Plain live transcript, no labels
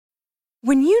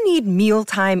When you need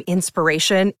mealtime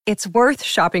inspiration, it's worth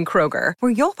shopping Kroger,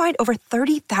 where you'll find over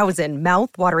 30,000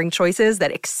 mouth-watering choices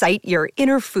that excite your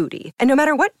inner foodie. And no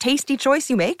matter what tasty choice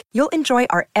you make, you'll enjoy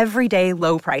our everyday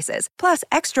low prices, plus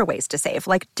extra ways to save,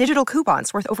 like digital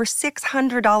coupons worth over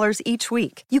 $600 each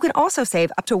week. You can also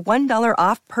save up to $1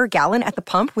 off per gallon at the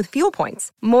pump with fuel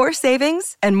points. More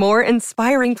savings and more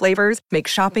inspiring flavors make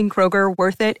shopping Kroger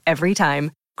worth it every time.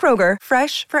 Kroger,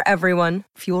 fresh for everyone.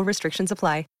 Fuel restrictions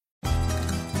apply.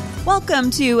 Welcome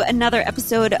to another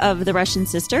episode of The Russian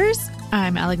Sisters.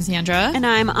 I'm Alexandra. And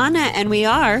I'm Anna, and we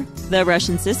are The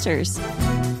Russian Sisters.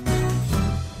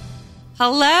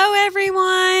 Hello,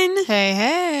 everyone. Hey,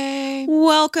 hey.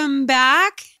 Welcome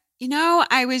back. You know,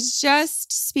 I was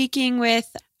just speaking with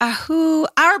Ahu,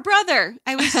 our brother.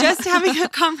 I was just having a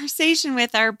conversation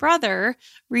with our brother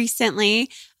recently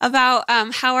about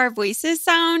how our voices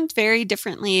sound very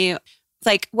differently.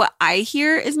 Like what I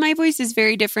hear is my voice is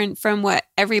very different from what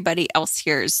everybody else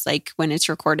hears, like when it's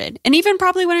recorded, and even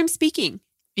probably when I'm speaking.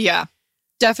 Yeah,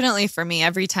 definitely for me.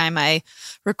 Every time I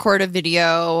record a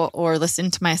video or listen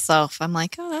to myself, I'm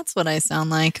like, oh, that's what I sound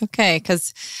like. Okay.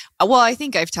 Because, well, I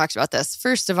think I've talked about this.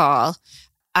 First of all,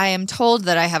 I am told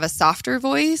that I have a softer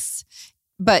voice,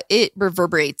 but it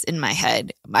reverberates in my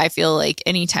head. I feel like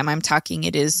anytime I'm talking,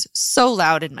 it is so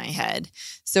loud in my head.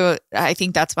 So I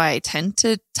think that's why I tend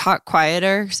to talk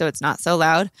quieter, so it's not so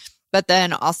loud. But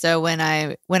then also when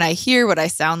I hear what I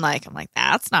sound like, I'm like,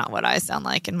 that's not what I sound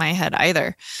like in my head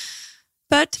either.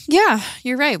 But yeah,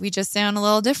 you're right. We just sound a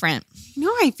little different. No,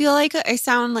 I feel like I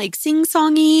sound like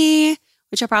sing-songy,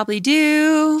 which I probably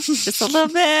do just a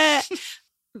little bit.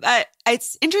 But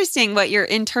it's interesting what your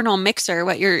internal mixer,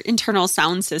 what your internal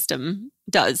sound system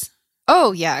does.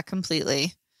 Oh, yeah,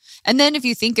 completely. And then if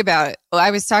you think about it, well,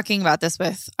 I was talking about this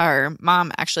with our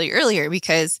mom actually earlier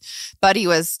because Buddy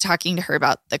was talking to her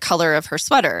about the color of her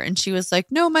sweater. And she was like,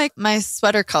 no, my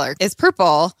sweater color is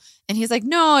purple. And he's like,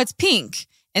 no, it's pink.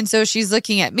 And so she's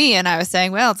looking at me and I was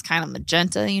saying, well, it's kind of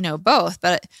magenta, both.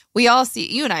 But we all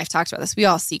see, you and I have talked about this, we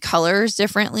all see colors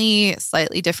differently,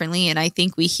 slightly differently. And I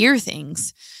think we hear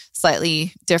things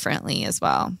slightly differently as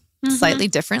well. Mm-hmm. Slightly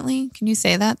differently. Can you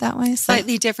say that way?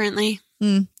 Slightly differently.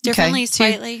 Differently, okay.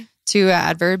 Slightly. Two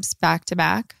adverbs back to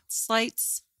back.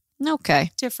 Slights.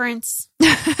 Okay. Difference.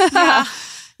 Yeah.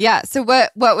 Yeah. So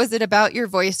what was it about your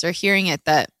voice or hearing it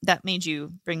that made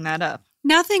you bring that up?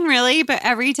 Nothing really, but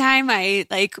every time I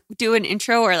do an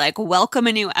intro or welcome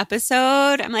a new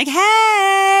episode, I'm like,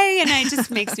 hey, and it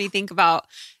just makes me think about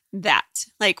that,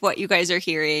 what you guys are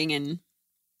hearing and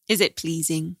is it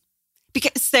pleasing?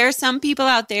 Because there are some people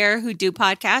out there who do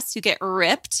podcasts who get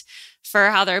ripped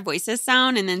for how their voices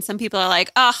sound. And then some people are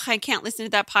like, oh, I can't listen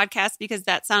to that podcast because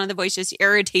that sound of the voice just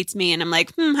irritates me. And I'm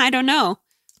like, I don't know.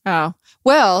 Oh,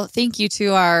 well, thank you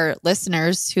to our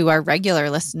listeners who are regular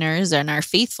listeners and our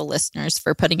faithful listeners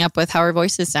for putting up with how our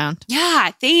voices sound. Yeah,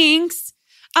 thanks.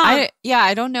 I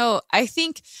don't know. I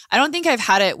don't think I've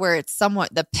had it where it's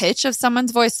somewhat the pitch of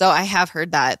someone's voice. So I have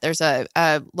heard that there's a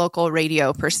local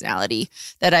radio personality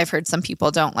that I've heard some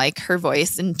people don't like her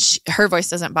voice and her voice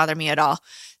doesn't bother me at all.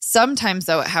 Sometimes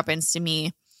though, what happens to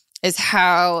me is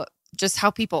how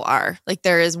people are. Like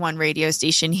there is one radio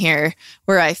station here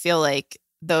where I feel like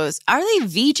those, are they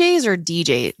VJs or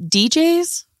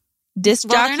DJs? Disc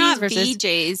jockeys they're not versus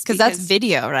VJs because that's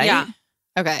video, right? Yeah.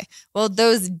 Okay. Well,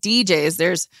 those DJs,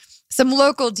 there's some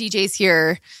local DJs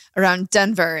here around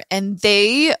Denver and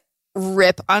they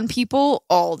rip on people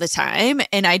all the time.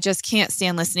 And I just can't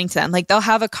stand listening to them. Like they'll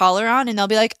have a caller on and they'll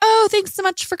be like, oh, thanks so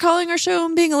much for calling our show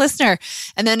and being a listener.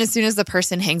 And then as soon as the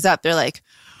person hangs up, they're like,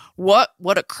 what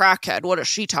a crackhead. What is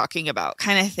she talking about?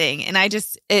 Kind of thing. And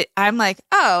I'm like,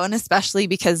 oh, and especially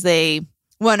because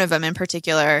one of them in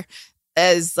particular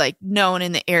is known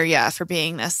in the area for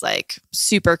being this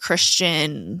super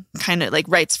Christian kind of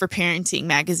writes for parenting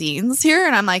magazines here.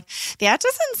 And I'm like, that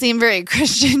doesn't seem very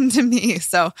Christian to me.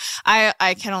 So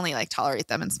I can only tolerate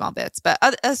them in small bits. But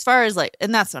as far as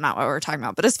and that's not what we're talking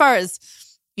about. But as far as,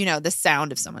 the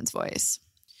sound of someone's voice.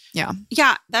 Yeah.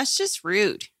 Yeah. That's just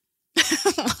rude.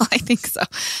 Well, I think so.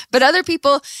 But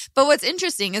what's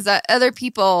interesting is that other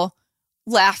people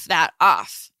laugh that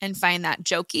off and find that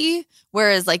jokey.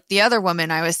 Whereas the other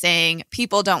woman I was saying,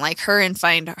 people don't like her and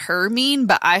find her mean,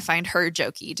 but I find her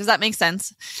jokey. Does that make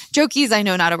sense? Jokey is, I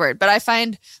know, not a word, but I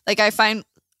find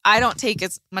I don't take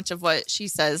as much of what she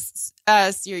says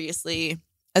seriously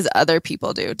as other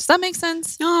people do. Does that make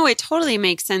sense? No, it totally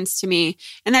makes sense to me.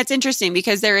 And that's interesting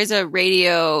because there is a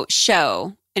radio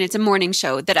show and it's a morning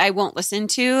show that I won't listen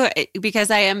to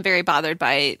because I am very bothered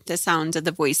by the sounds of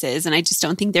the voices and I just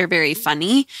don't think they're very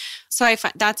funny. So I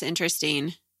find that's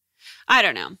interesting. I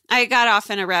don't know. I got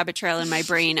off in a rabbit trail in my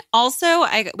brain. Also,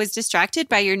 I was distracted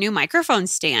by your new microphone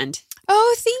stand.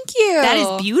 Oh, thank you. That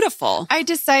is beautiful. I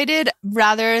decided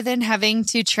rather than having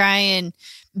to try and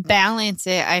balance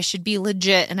it, I should be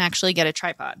legit and actually get a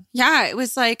tripod. Yeah, it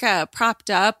was like propped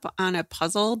up on a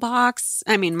puzzle box.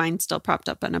 I mean, mine's still propped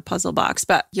up on a puzzle box,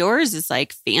 but yours is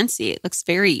like fancy. It looks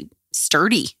very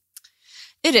sturdy.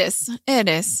 It is. It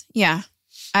is. Yeah.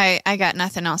 I got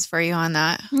nothing else for you on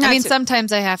that.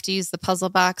 Sometimes I have to use the puzzle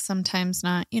box, sometimes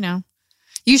not,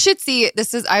 You should see,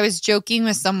 I was joking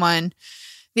with someone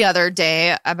the other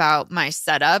day about my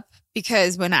setup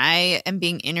because when I am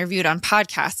being interviewed on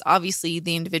podcasts, obviously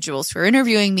the individuals who are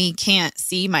interviewing me can't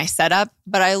see my setup,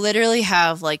 but I literally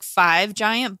have like 5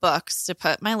 giant books to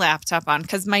put my laptop on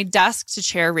because my desk to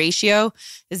chair ratio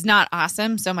is not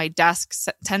awesome. So my desk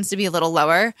tends to be a little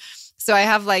lower. So I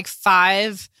have like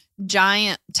 5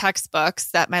 giant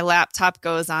textbooks that my laptop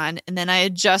goes on, and then I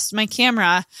adjust my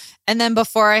camera. And then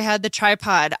before I had the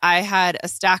tripod, I had a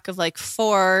stack of like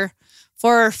 4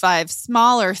 or 5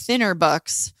 smaller, thinner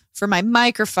books for my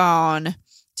microphone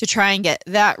to try and get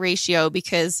that ratio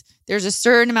because there's a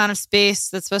certain amount of space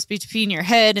that's supposed to be between your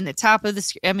head and the top of the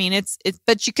screen. I mean, it's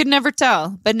but you could never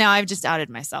tell. But now I've just outed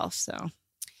myself, so.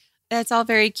 That's all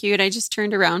very cute. I just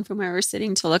turned around from where we're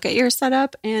sitting to look at your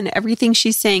setup, and everything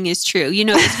she's saying is true.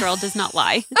 This girl does not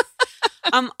lie.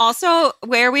 Also,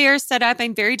 where we are set up,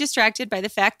 I'm very distracted by the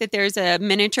fact that there's a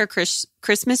miniature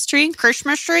Christmas tree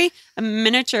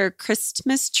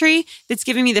that's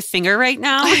giving me the finger right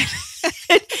now.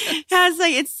 It has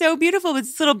it's so beautiful with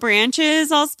its little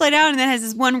branches all splayed out, and then has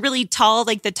this one really tall,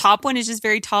 like the top one is just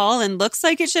very tall and looks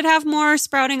like it should have more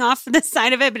sprouting off the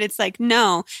side of it, but it's like,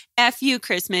 no, F you,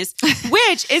 Christmas,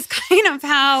 which is kind of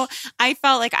how I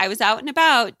felt like I was out and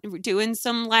about doing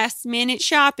some last minute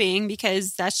shopping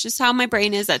because that's just how my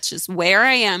brain is. That's just where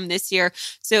I am this year.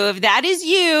 So if that is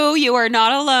you, you are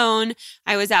not alone.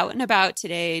 I was out and about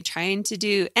today trying to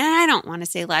do, and I don't want to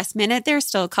say last minute, there's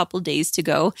still a couple days to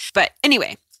go. But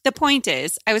anyway, the point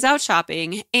is I was out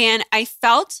shopping and I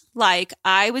felt like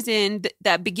I was in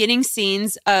the beginning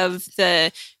scenes of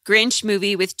the Grinch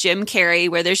movie with Jim Carrey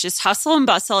where there's just hustle and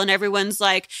bustle and everyone's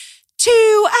like,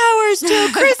 2 hours till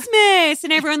Christmas.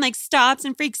 And everyone stops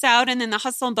and freaks out. And then the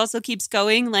hustle and bustle keeps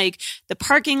going. The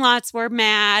parking lots were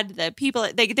mad. The people,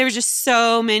 there were just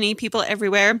so many people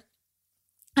everywhere.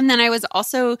 And then I was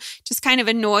also just kind of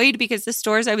annoyed because the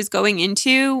stores I was going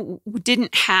into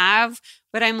didn't have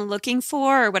what I'm looking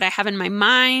for or what I have in my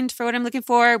mind for what I'm looking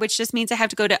for, which just means I have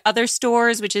to go to other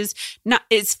stores, which is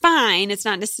it's fine. It's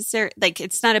not necessary.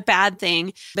 It's not a bad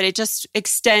thing, but it just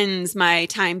extends my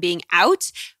time being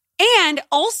out. And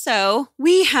also,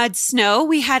 we had snow.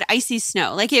 We had icy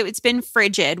snow. It's been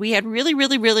frigid. We had really,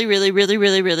 really, really, really, really,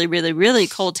 really, really, really, really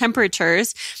cold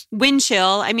temperatures. Wind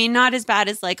chill. I mean, not as bad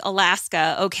as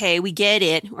Alaska. Okay, we get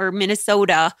it. Or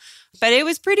Minnesota. But it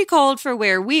was pretty cold for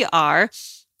where we are.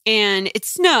 And it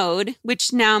snowed,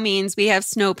 which now means we have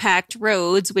snow-packed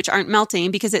roads, which aren't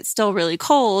melting because it's still really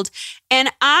cold.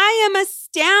 And I am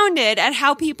astounded at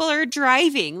how people are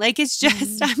driving. It's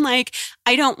just, I'm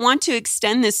I don't want to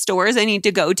extend the stores I need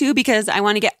to go to because I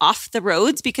want to get off the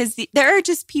roads because there are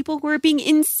just people who are being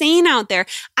insane out there.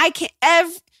 I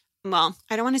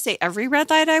don't want to say every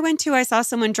red light I went to, I saw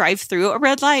someone drive through a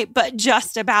red light, but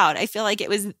just about. I feel like it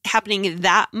was happening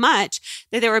that much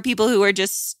that there were people who were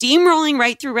just steamrolling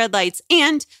right through red lights.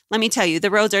 And let me tell you,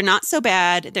 the roads are not so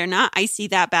bad. They're not icy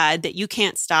that bad that you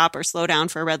can't stop or slow down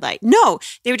for a red light. No,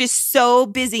 they were just so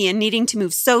busy and needing to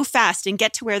move so fast and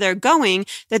get to where they're going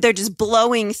that they're just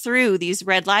blowing through these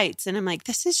red lights. And I'm like,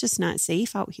 this is just not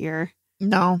safe out here.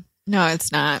 No,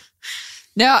 it's not.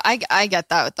 No, I get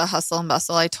that with the hustle and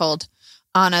bustle. I told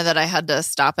Anna that I had to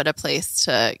stop at a place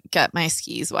to get my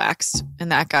skis waxed.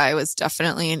 And that guy was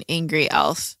definitely an angry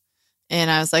elf.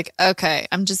 And I was like, okay,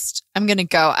 I'm going to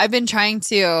go. I've been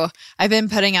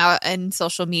putting out in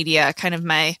social media kind of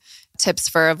my tips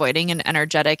for avoiding an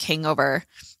energetic hangover.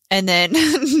 And then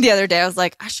the other day I was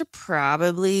like, I should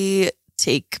probably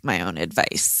take my own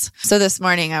advice. So this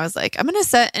morning I was like, I'm going to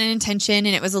set an intention,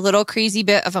 and it was a little crazy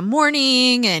bit of a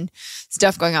morning and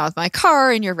stuff going on with my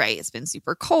car. And you're right, it's been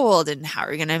super cold, and how are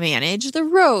we going to manage the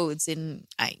roads and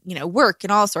work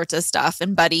and all sorts of stuff.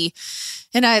 And Buddy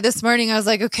and I this morning I was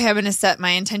like, okay, I'm going to set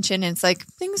my intention. And it's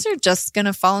things are just going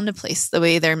to fall into place the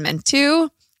way they're meant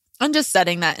to. And just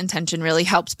setting that intention really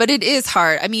helps, but it is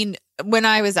hard. I mean, when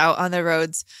I was out on the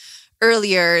roads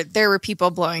earlier, there were people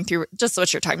blowing through, just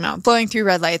what you're talking about, blowing through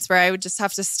red lights where I would just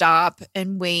have to stop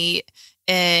and wait.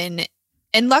 And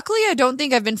luckily, I don't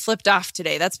think I've been flipped off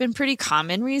today. That's been pretty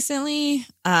common recently,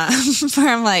 where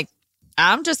I'm like,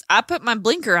 I put my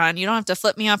blinker on. You don't have to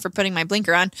flip me off for putting my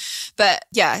blinker on. But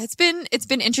yeah, it's been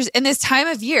interesting. And this time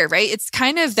of year, right? It's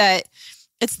kind of that,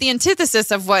 it's the antithesis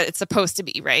of what it's supposed to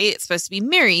be, right? It's supposed to be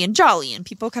merry and jolly and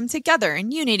people come together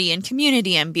in unity and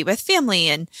community and be with family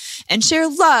and share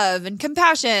love and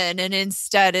compassion. And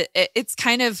instead it's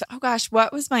kind of, oh gosh,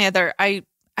 what was my other, I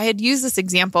had used this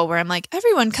example where I'm like,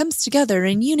 everyone comes together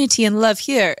in unity and love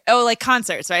here. Oh, like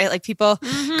concerts, right? Like people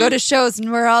go to shows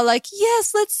and we're all like,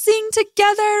 yes, let's sing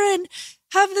together and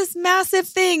have this massive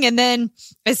thing. And then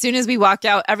as soon as we walk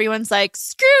out, everyone's like,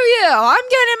 screw you. I'm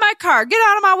getting in my car. Get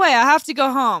out of my way. I have to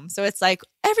go home. So it's like,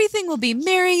 everything will be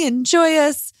merry and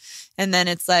joyous. And then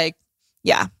it's like,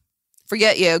 yeah,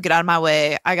 forget you. Get out of my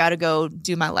way. I got to go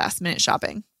do my last minute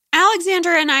shopping.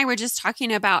 Alexandra and I were just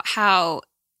talking about how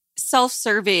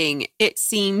self-serving it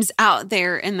seems out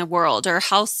there in the world, or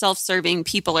how self-serving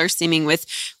people are seeming with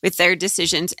their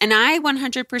decisions. And I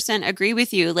 100% agree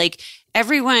with you. Like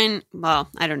everyone, well,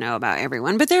 I don't know about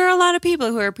everyone, but there are a lot of people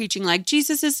who are preaching like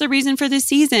Jesus is the reason for the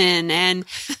season. And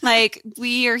like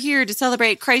we are here to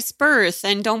celebrate Christ's birth.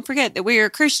 And don't forget that we are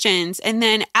Christians. And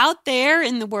then out there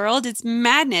in the world, it's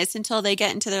madness until they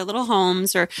get into their little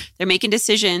homes or they're making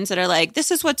decisions that are like,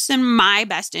 this is what's in my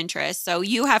best interest. So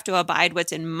you have to abide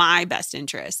what's in my best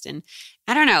interest. And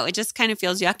I don't know. It just kind of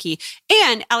feels yucky.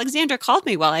 And Alexandra called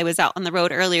me while I was out on the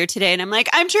road earlier today. And I'm like,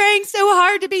 I'm trying so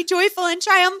hard to be joyful and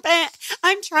triumphant.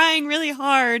 I'm trying really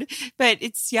hard. But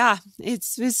it's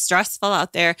stressful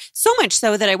out there. So much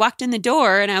so that I walked in the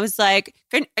door and I was like,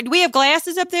 do we have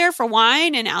glasses up there for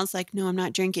wine? And Al's like, no, I'm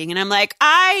not drinking. And I'm like,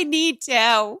 I need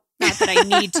to. Not that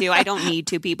I need to. I don't need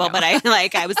to, people. No. But I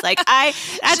was like,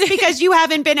 that's because you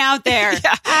haven't been out there.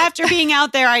 Yeah. After being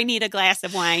out there, I need a glass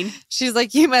of wine. She's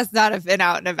like, you must not have been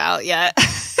out and about yet.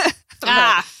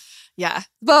 Yeah.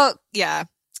 Well, yeah.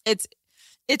 It's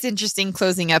interesting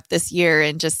closing up this year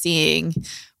and just seeing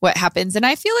what happens. And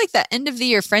I feel like that end of the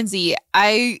year frenzy,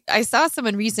 I saw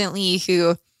someone recently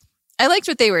who I liked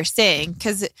what they were saying,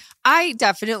 because I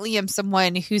definitely am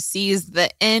someone who sees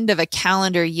the end of a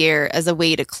calendar year as a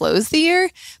way to close the year,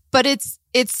 but it's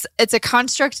a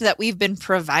construct that we've been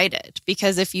provided,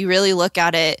 because if you really look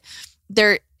at it,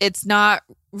 it's not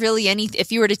really anything.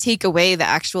 If you were to take away the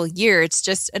actual year, it's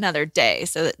just another day.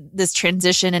 So this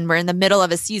transition, and we're in the middle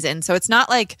of a season. So it's not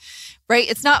like, right,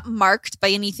 it's not marked by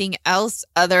anything else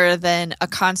other than a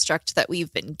construct that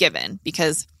we've been given,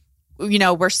 because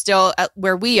we're still at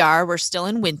where we are. We're still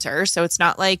in winter. So it's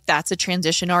not like that's a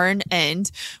transition or an end.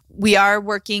 We are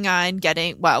working on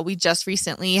we just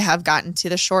recently have gotten to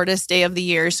the shortest day of the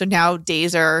year. So now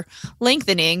days are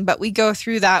lengthening, but we go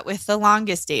through that with the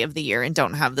longest day of the year and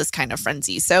don't have this kind of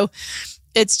frenzy. So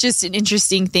it's just an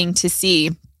interesting thing to see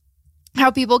how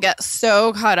people get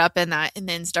so caught up in that and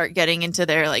then start getting into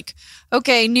their like,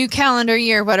 okay, new calendar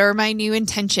year. What are my new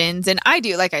intentions? And I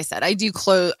do, like I said, I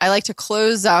like to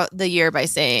close out the year by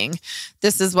saying,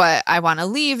 this is what I want to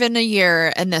leave in a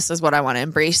year. And this is what I want to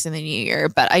embrace in the new year.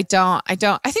 But I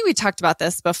think we talked about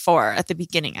this before at the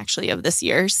beginning, actually, of this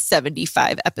year,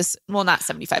 75 episodes. Well, not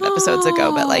 75 episodes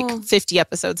ago, but like 50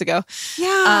 episodes ago.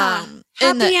 Yeah.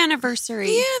 Happy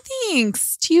anniversary. Yeah.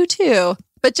 Thanks to you too.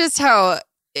 But just how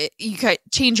you could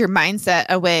change your mindset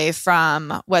away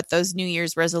from what those New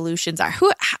Year's resolutions are.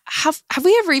 Have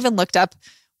we ever even looked up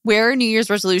where New Year's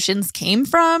resolutions came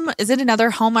from? Is it another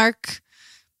Hallmark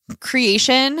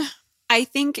creation? I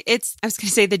think I was going to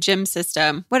say the gym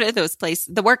system. What are those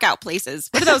places? The workout places.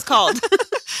 What are those called?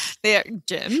 They are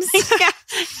gyms. Yeah.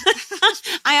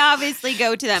 I obviously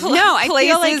go to them. No, I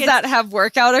places feel like that have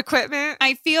workout equipment.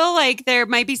 I feel like there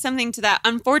might be something to that,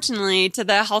 unfortunately, to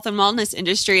the health and wellness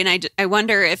industry. And I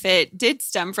wonder if it did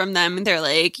stem from them. And they're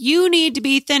like, you need to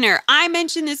be thinner. I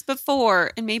mentioned this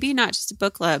before, and maybe not just a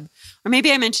book club, or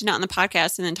maybe I mentioned it on the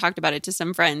podcast and then talked about it to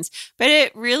some friends. But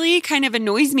it really kind of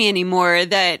annoys me anymore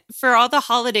that for all the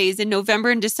holidays in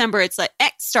November and December, it's like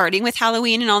starting with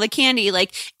Halloween and all the candy,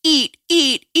 like eat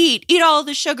all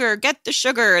the sugar, get the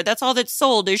sugar. That's all that's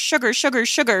sold is sugar, sugar,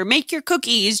 sugar. Make your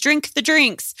cookies, drink the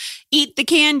drinks, eat the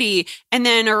candy. And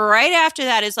then right after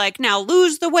that is like, now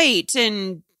lose the weight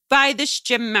and buy this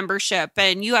gym membership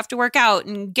and you have to work out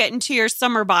and get into your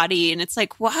summer body. And it's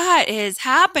like, what is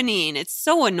happening? It's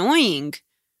so annoying.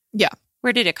 Yeah.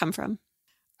 Where did it come from?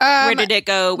 Where did it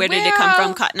go? Where did it come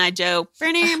from? Cotton Eye Joe.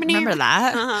 Remember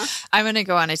that? Uh-huh. I'm going to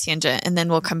go on a tangent and then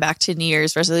we'll come back to New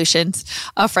Year's resolutions.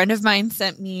 A friend of mine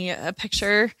sent me a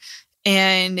picture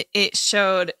and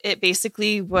it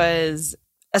basically was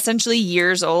essentially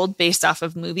years old based off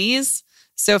of movies.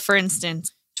 So for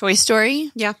instance, Toy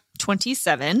Story. Yeah.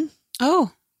 27.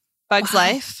 Oh. Bugs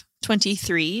Life.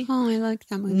 23. Oh, I like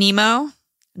that movie. Nemo.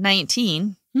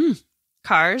 19.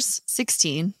 cars,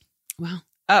 16. Wow.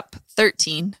 Up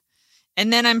 13.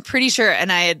 And then I'm pretty sure,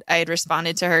 and I had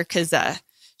responded to her because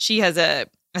she has a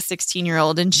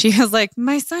 16-year-old, and she was like,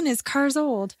 my son is cars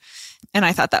old. And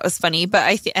I thought that was funny, but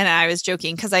I was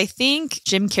joking because I think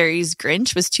Jim Carrey's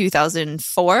Grinch was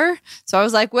 2004. So I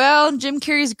was like, well, Jim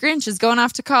Carrey's Grinch is going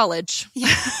off to college.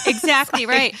 Yeah, exactly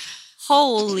right.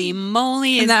 Holy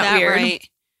moly, is that weird? Right?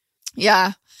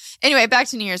 Yeah. Anyway, back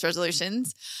to New Year's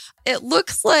resolutions. It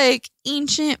looks like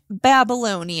ancient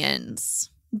Babylonians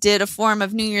did a form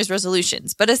of New Year's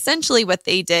resolutions, but essentially what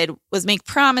they did was make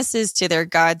promises to their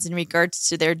gods in regards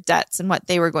to their debts and what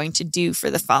they were going to do for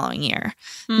the following year.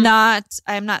 I'm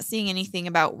not seeing anything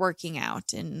about working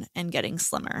out and getting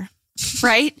slimmer.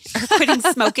 Right? Or quitting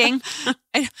smoking.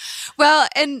 Well,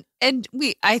 and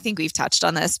I think we've touched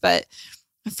on this, but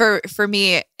for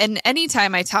me, and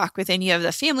anytime I talk with any of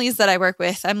the families that I work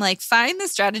with, I'm like, find the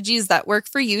strategies that work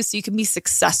for you so you can be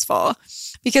successful.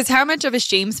 Because how much of a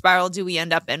shame spiral do we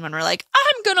end up in when we're like,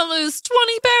 I'm going to lose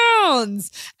 20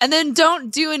 pounds and then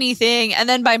don't do anything. And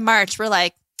then by March, we're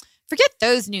like, forget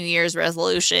those New Year's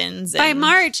resolutions. By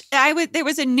March, there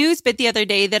was a news bit the other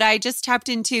day that I just tapped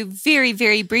into very,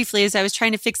 very briefly as I was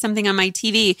trying to fix something on my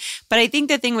TV. But I think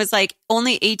the thing was like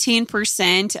only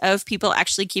 18% of people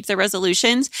actually keep their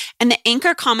resolutions. And the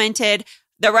anchor commented,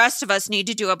 the rest of us need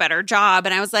to do a better job.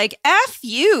 And I was like, F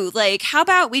you. Like, how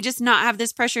about we just not have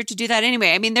this pressure to do that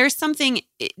anyway? I mean, there is something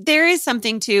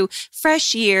to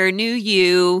fresh year, new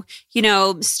you,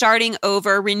 starting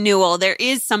over, renewal. There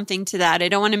is something to that. I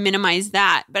don't want to minimize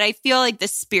that. But I feel like the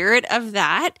spirit of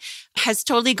that has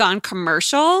totally gone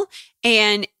commercial.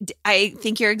 And I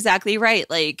think you're exactly right.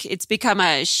 Like, it's become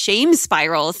a shame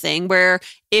spiral thing where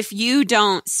if you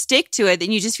don't stick to it,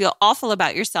 then you just feel awful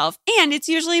about yourself. And it's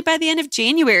usually by the end of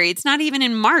January. It's not even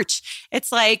in March.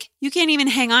 It's like you can't even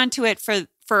hang on to it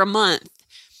for a month.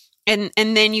 And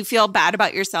then you feel bad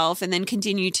about yourself and then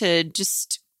continue to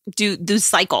just the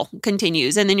cycle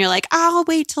continues. And then you're like, I'll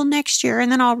wait till next year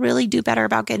and then I'll really do better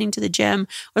about getting to the gym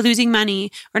or losing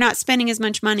money or not spending as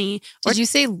much money. Did you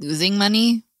say losing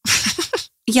money?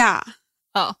 Yeah.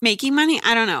 Oh, making money?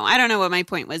 I don't know. I don't know what my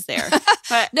point was there.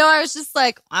 But no, I was just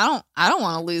like, I don't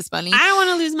want to lose money. I don't want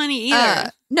to lose money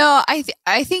either. No,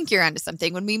 I think you're onto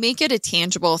something. When we make it a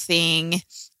tangible thing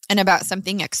and about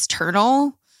something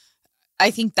external, I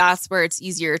think that's where it's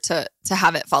easier to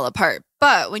have it fall apart.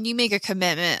 But when you make a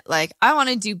commitment, like I want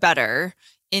to do better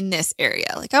in this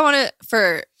area, like I want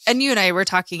to and you and I were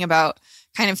talking about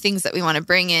kind of things that we want to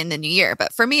bring in the new year.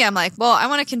 But for me, I'm like, well, I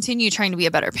want to continue trying to be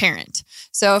a better parent.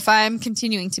 So if I'm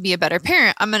continuing to be a better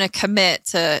parent, I'm going to commit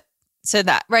to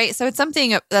that, right? So it's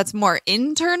something that's more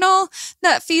internal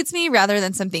that feeds me rather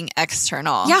than something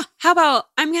external. Yeah. How about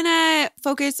I'm going to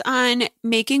focus on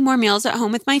making more meals at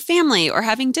home with my family or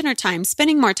having dinner time,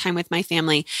 spending more time with my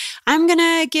family. I'm going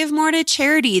to give more to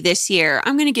charity this year.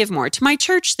 I'm going to give more to my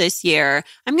church this year.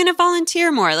 I'm going to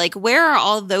volunteer more. Like, where are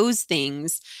all those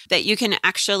things that you can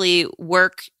actually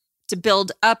work to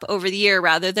build up over the year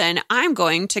rather than I'm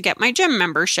going to get my gym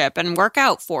membership and work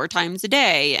out 4 times a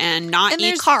day and not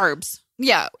eat carbs.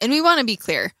 Yeah. And we want to be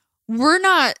clear. We're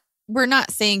not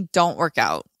saying don't work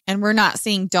out and we're not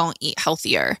saying don't eat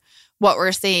healthier. What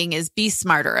we're saying is be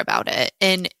smarter about it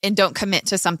and don't commit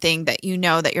to something that you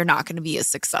know that you're not going to be as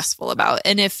successful about.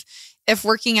 And if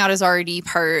working out is already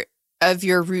part of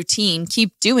your routine,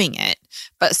 keep doing it.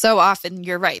 But so often,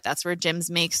 you're right. That's where gyms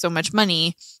make so much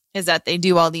money, is that they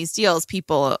do all these deals.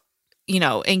 People,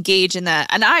 engage in that.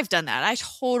 And I've done that. I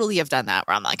totally have done that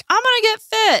where I'm like, I'm going to get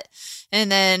fit.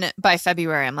 And then by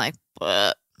February, I'm like,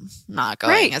 not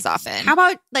going as often. How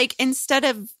about like, instead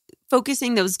of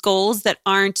focusing those goals that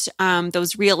aren't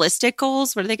those realistic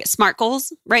goals, what do they get? SMART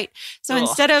goals, right? So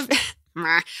instead of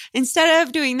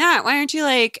doing that, why aren't you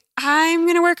like, I'm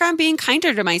going to work on being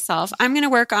kinder to myself. I'm going to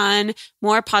work on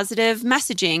more positive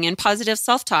messaging and positive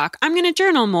self-talk. I'm going to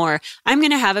journal more. I'm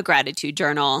going to have a gratitude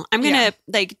journal. I'm going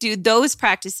to do those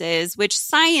practices, which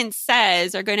science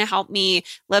says are going to help me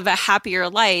live a happier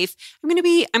life. I'm going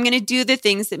to do the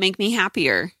things that make me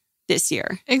happier this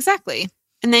year. Exactly.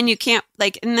 And then you can't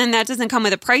and then that doesn't come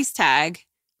with a price tag,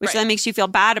 which then makes you feel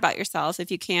bad about yourself if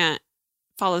you can't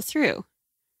follow through.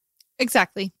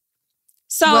 Exactly.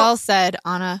 So well said,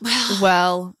 Anna.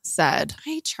 Well said.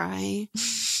 I try.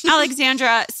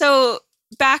 Alexandra, so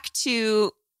back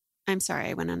to, I'm sorry,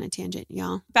 I went on a tangent,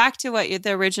 y'all. Back to what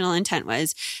the original intent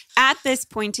was. At this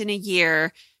point in a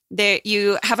year,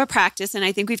 you have a practice, and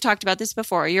I think we've talked about this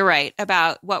before. You're right,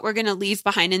 about what we're going to leave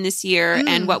behind in this year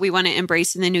and what we want to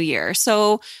embrace in the new year.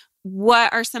 So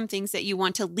what are some things that you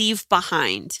want to leave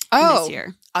behind in this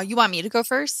year? Oh, you want me to go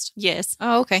first? Yes.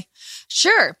 Oh, okay.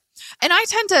 Sure. And I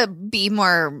tend to be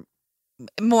more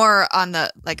on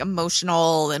the like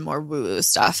emotional and more woo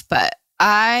stuff. But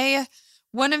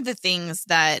one of the things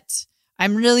that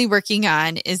I'm really working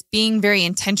on is being very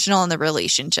intentional in the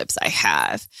relationships I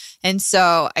have. And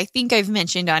so I think I've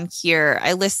mentioned on here,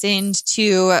 I listened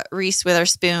to Reese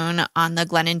Witherspoon on the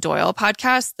Glennon Doyle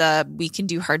podcast, the We Can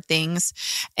Do Hard Things.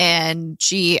 And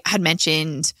she had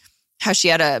mentioned how she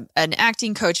had an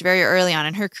acting coach very early on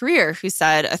in her career who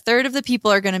said, 1/3 of the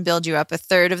people are going to build you up,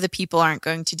 1/3 of the people aren't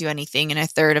going to do anything, and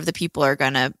 1/3 of the people are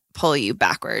going to pull you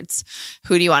backwards.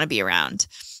 Who do you want to be around?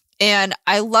 And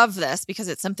I love this because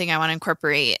it's something I want to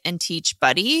incorporate and teach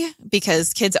Buddy,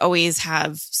 because kids always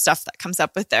have stuff that comes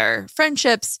up with their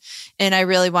friendships. And I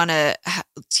really want to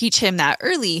teach him that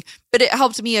early. But it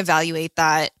helped me evaluate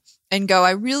that and go,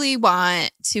 I really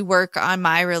want to work on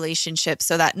my relationship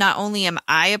so that not only am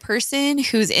I a person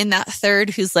who's in that 1/3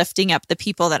 who's lifting up the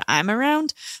people that I'm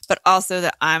around, but also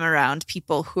that I'm around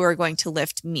people who are going to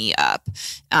lift me up.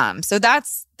 So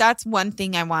that's one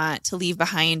thing I want to leave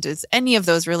behind, is any of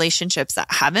those relationships that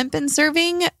haven't been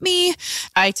serving me.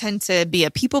 I tend to be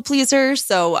a people pleaser,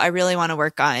 so I really want to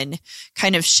work on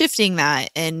kind of shifting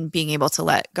that and being able to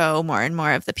let go more and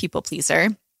more of the people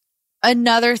pleaser.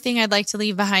 Another thing I'd like to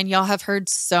leave behind, y'all have heard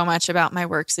so much about my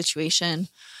work situation.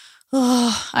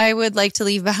 Oh, I would like to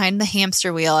leave behind the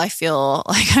hamster wheel I feel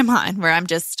like I'm on, where I'm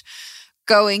just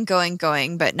going,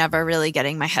 but never really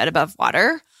getting my head above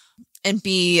water, and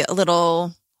be a little, I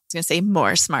was going to say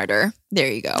more smarter.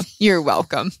 There you go. You're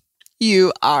welcome.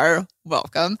 You are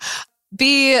welcome.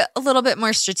 Be a little bit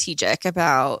more strategic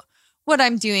about what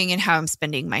I'm doing and how I'm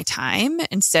spending my time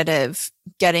instead of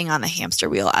getting on the hamster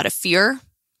wheel out of fear.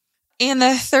 And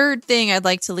the third thing I'd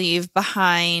like to leave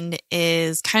behind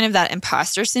is kind of that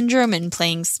imposter syndrome and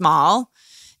playing small,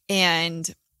 and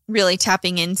really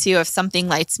tapping into, if something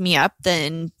lights me up,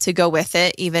 then to go with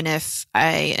it, even if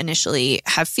I initially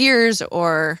have fears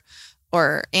or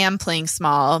am playing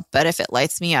small. But if it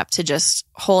lights me up, to just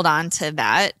hold on to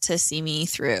that to see me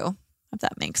through, if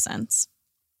that makes sense.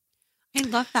 I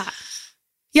love that.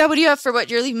 Yeah. What do you have for what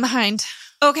you're leaving behind?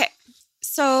 Okay.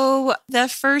 So the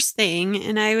first thing,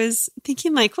 and I was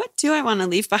thinking like, what do I want to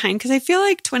leave behind? Because I feel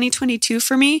like 2022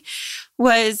 for me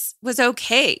was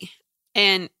okay.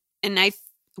 And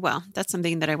that's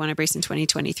something that I want to embrace in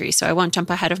 2023. So I won't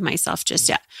jump ahead of myself just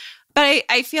yet. But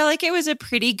I feel like it was a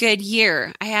pretty good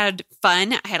year. I had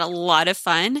fun. I had a lot of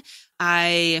fun.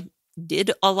 I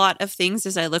did a lot of things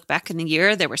as I look back in the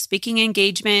year. There were speaking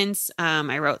engagements.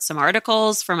 I wrote some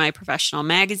articles for my professional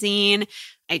magazine.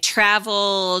 I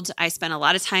traveled. I spent a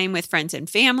lot of time with friends and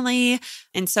family.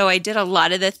 And so I did a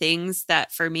lot of the things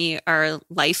that for me are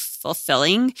life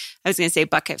fulfilling. I was going to say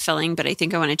bucket filling, but I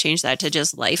think I want to change that to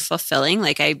just life fulfilling.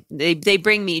 Like they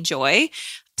bring me joy.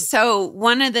 So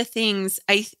one of the things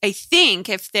I think,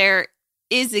 if there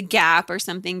is a gap or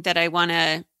something that I want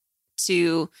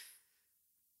to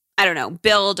I don't know,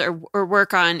 build or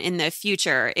work on in the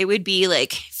future, it would be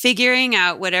like figuring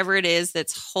out whatever it is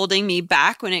that's holding me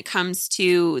back when it comes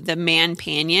to the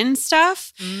man-panion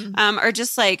stuff, or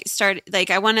just like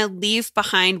I want to leave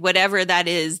behind whatever that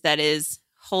is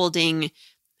holding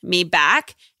me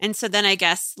back. And so then I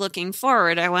guess looking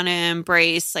forward, I want to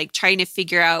embrace like trying to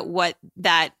figure out what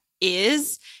that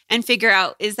is and figure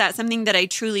out, is that something that I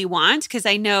truly want? Because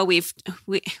I know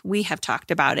we have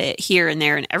talked about it here and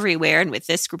there and everywhere, and with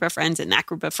this group of friends and that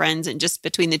group of friends, and just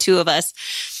between the two of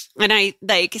us. And I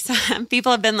like, some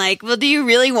people have been like, well, do you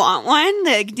really want one?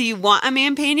 Like, do you want a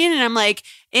man-panion? And I'm like,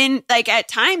 at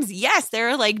times, yes, there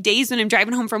are like days when I'm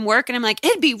driving home from work and I'm like,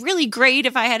 it'd be really great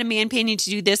if I had a man-panion to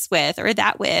do this with, or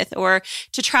that with, or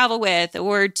to travel with,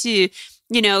 or to,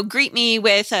 greet me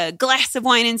with a glass of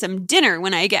wine and some dinner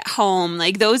when I get home.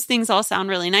 Like those things all sound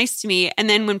really nice to me. And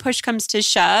then when push comes to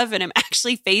shove and I'm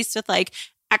actually faced with like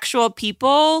actual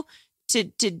people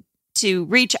to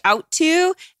reach out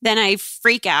to, then I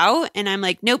freak out and I'm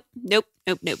like, nope.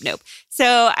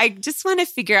 So I just want to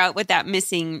figure out what that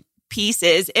missing piece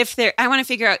is. I want to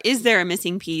figure out, is there a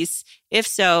missing piece? If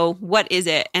so, what is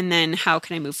it? And then how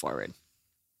can I move forward?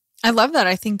 I love that.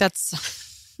 I think that's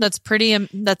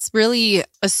really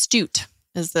astute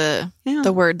is the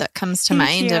word that comes to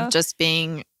mind of just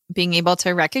being able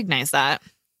to recognize that.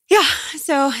 Yeah.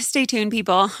 So stay tuned,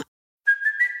 people.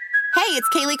 Hey, it's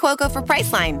Kaylee Cuoco for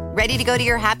Priceline. Ready to go to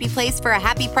your happy place for a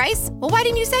happy price? Well, why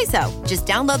didn't you say so? Just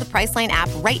download the Priceline app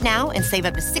right now and save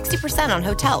up to 60% on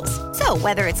hotels. So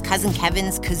whether it's Cousin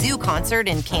Kevin's Kazoo Concert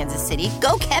in Kansas City,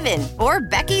 go Kevin, or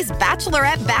Becky's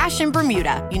Bachelorette Bash in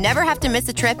Bermuda, you never have to miss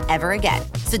a trip ever again.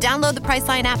 So download the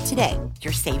Priceline app today.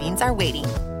 Your savings are waiting.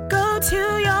 Go to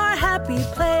your happy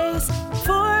place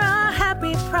for a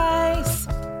happy price.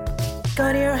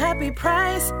 Go to your happy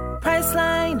price,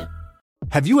 Priceline.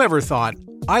 Have you ever thought,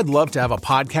 I'd love to have a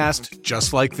podcast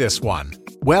just like this one?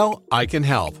 Well, I can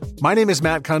help. My name is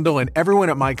Matt Kundle, and everyone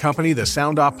at my company, the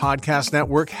Sound Off Podcast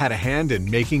Network, had a hand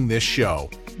in making this show.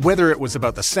 Whether it was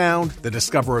about the sound, the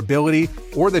discoverability,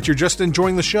 or that you're just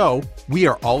enjoying the show, we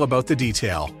are all about the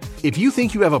detail. If you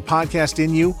think you have a podcast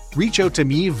in you, reach out to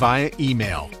me via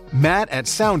email,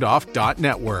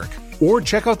 matt@soundoff.network, or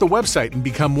check out the website and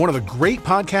become one of the great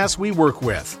podcasts we work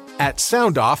with at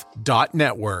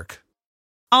soundoff.network.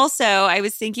 Also, I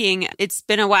was thinking it's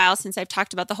been a while since I've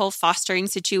talked about the whole fostering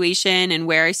situation and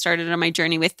where I started on my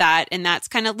journey with that. And that's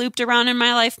kind of looped around in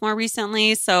my life more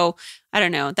recently. So I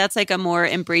don't know. That's like a more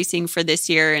embracing for this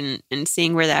year and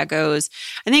seeing where that goes.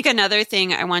 I think another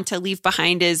thing I want to leave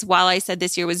behind is while I said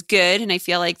this year was good, and I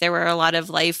feel like there were a lot of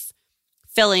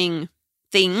life-filling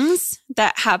things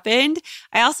that happened,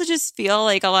 I also just feel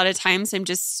like a lot of times I'm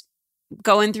just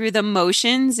going through the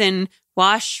motions and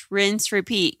wash, rinse,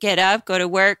 repeat, get up, go to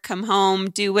work, come home,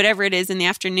 do whatever it is in the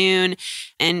afternoon.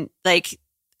 And I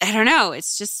don't know,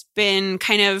 it's just been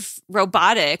kind of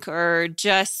robotic or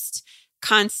just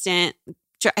constant.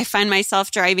 I find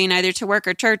myself driving either to work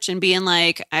or church and being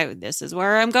like, this is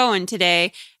where I'm going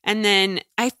today. And then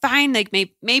I find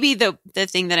maybe the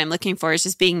thing that I'm looking for is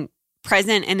just being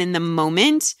present and in the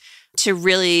moment to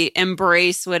really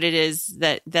embrace what it is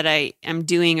that I am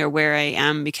doing or where I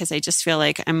am, because I just feel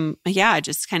like I'm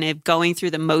just kind of going through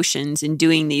the motions and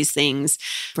doing these things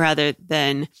rather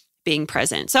than being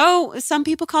present. So some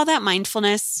people call that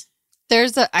mindfulness.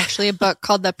 There's actually a book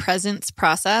called The Presence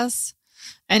Process,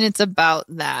 and it's about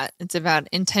that. It's about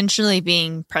intentionally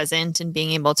being present and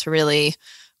being able to really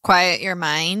quiet your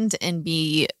mind and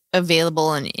be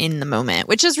available and in the moment,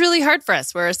 which is really hard for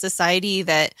us. We're a society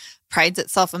that prides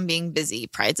itself on being busy,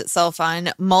 prides itself on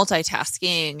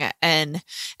multitasking. And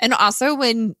also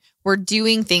when we're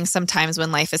doing things sometimes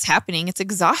when life is happening, it's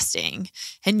exhausting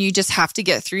and you just have to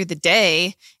get through the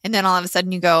day. And then all of a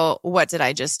sudden you go, what did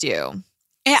I just do?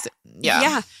 Yeah. So,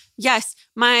 Yes.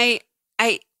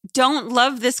 I don't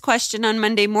love this question on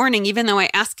Monday morning, even though I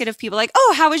ask it of people like,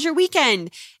 oh, how was your weekend?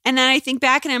 And then I think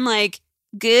back and I'm like,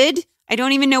 good. I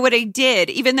don't even know what I did,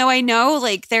 even though I know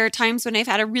there are times when I've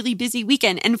had a really busy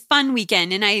weekend and fun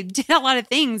weekend and I did a lot of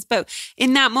things. But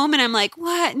in that moment, I'm like,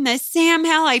 what in the Sam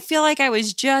hell? I feel like I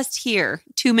was just here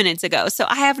 2 minutes ago. So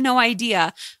I have no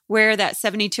idea where that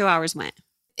 72 hours went.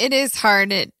 It is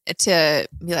hard to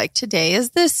be like, today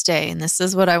is this day and this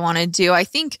is what I want to do. I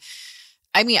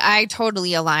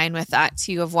totally align with that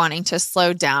too, of wanting to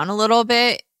slow down a little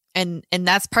bit. And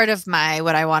that's part of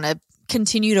what I want to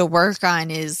continue to work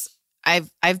on is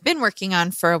I've been working on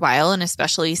for a while, and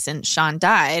especially since Sean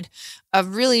died,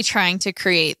 of really trying to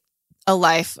create a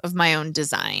life of my own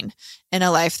design and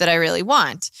a life that I really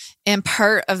want. And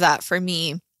part of that for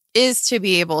me is to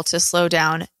be able to slow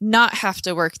down, not have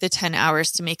to work the 10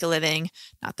 hours to make a living.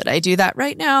 Not that I do that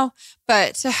right now,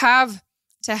 but to have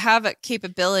a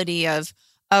capability of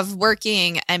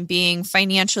working and being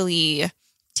financially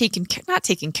not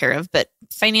taken care of, but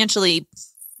financially,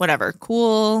 whatever,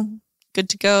 cool, good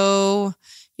to go.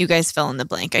 You guys fill in the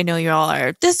blank. I know you all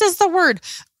are. This is the word,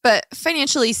 but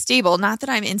financially stable. Not that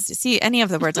I'm see any of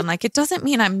the words. I'm like, it doesn't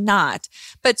mean I'm not,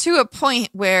 but to a point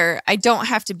where I don't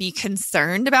have to be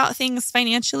concerned about things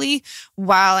financially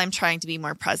while I'm trying to be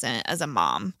more present as a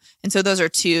mom. And so those are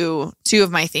two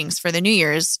of my things for the New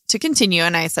Year's to continue.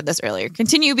 And I said this earlier,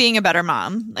 continue being a better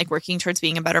mom, working towards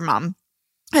being a better mom,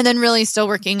 and then really still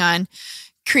working on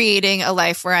creating a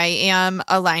life where I am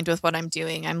aligned with what I'm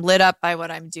doing. I'm lit up by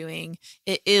what I'm doing.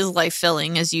 It is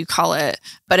life-filling, as you call it,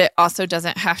 but it also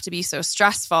doesn't have to be so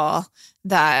stressful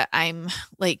that I'm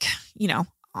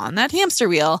on that hamster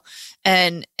wheel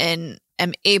and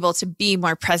am able to be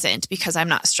more present because I'm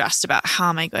not stressed about how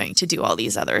am I going to do all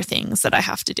these other things that I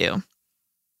have to do.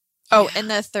 Oh,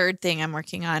 and the third thing I'm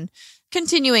working on,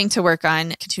 continuing to work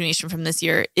on, continuation from this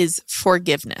year, is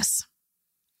forgiveness.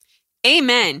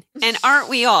 Amen. And aren't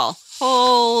we all?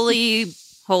 Holy.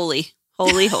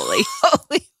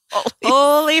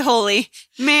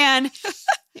 Man,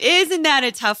 isn't that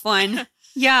a tough one?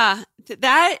 Yeah.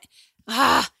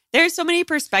 There's so many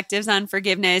perspectives on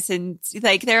forgiveness, and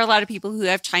there are a lot of people who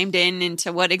have chimed in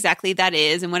into what exactly that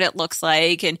is and what it looks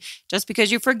like. And just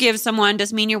because you forgive someone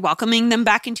doesn't mean you're welcoming them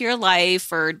back into your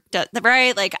life right?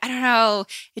 I don't know.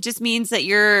 It just means that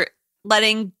you're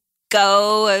letting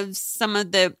go of some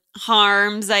of the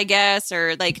harms, I guess,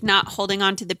 or not holding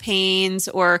on to the pains,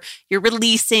 or you're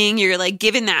releasing, you're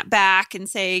giving that back and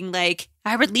saying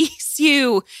I release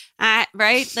you,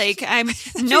 right? I'm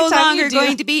no longer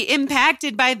going to be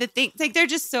impacted by the thing. There are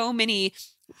just so many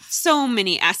so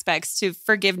many aspects to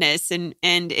forgiveness, and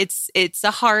it's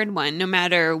a hard one no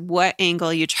matter what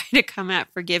angle you try to come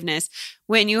at forgiveness.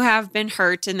 When you have been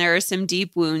hurt and there are some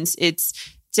deep wounds, it's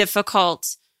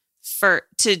difficult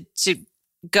to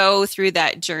go through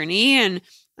that journey.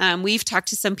 And we've talked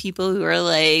to some people who are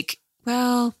like,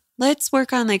 well, let's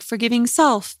work on like forgiving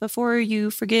self before you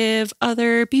forgive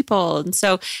other people. And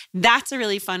so that's a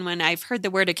really fun one. I've heard the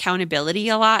word accountability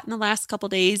a lot in the last couple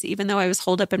of days, even though I was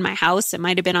holed up in my house. It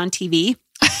might have been on TV.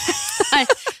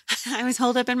 I was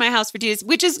holed up in my house for 2 days,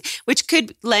 which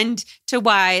could lend to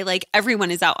why like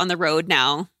everyone is out on the road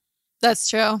now. That's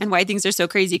true. And why things are so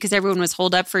crazy because everyone was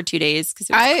holed up for 2 days because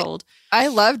it was cold. I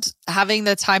loved having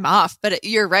the time off, but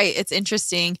you're right. It's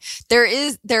interesting.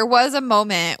 There was a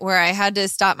moment where I had to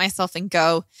stop myself and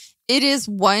go, it is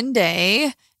one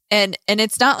day. And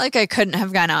it's not like I couldn't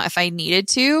have gone out if I needed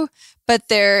to, but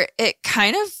it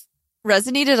kind of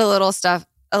resonated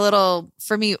a little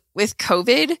for me with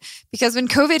COVID, because when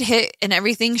COVID hit and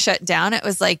everything shut down, it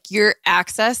was like your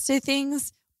access to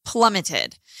things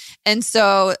plummeted. And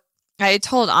so I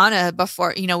told Anna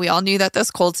before, we all knew that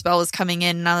this cold spell was coming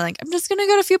in, and I'm like, I'm just going to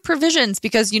get a few provisions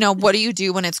because, what do you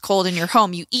do when it's cold in your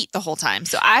home? You eat the whole time.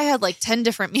 So I had like 10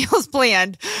 different meals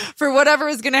planned for whatever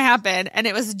was going to happen, and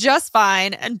it was just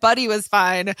fine, and Buddy was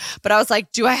fine. But I was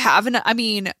like, do I have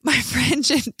my fridge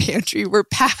and pantry were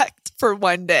packed for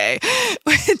one day,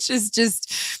 which is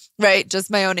just, right,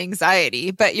 just my own anxiety.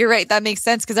 But you're right, that makes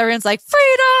sense because everyone's like,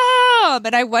 freedom!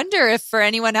 And I wonder if for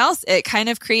anyone else, it kind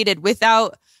of created,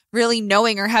 without really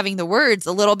knowing or having the words,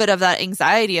 a little bit of that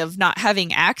anxiety of not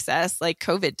having access like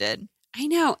COVID did. I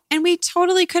know. And we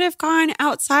totally could have gone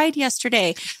outside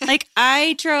yesterday. Like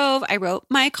I wrote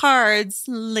my cards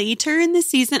later in the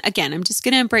season. Again, I'm just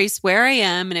going to embrace where I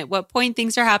am and at what point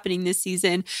things are happening this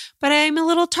season. But I'm a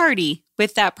little tardy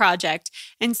with that project.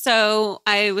 And so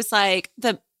I was like,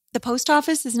 the post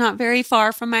office is not very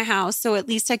far from my house, so at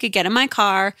least I could get in my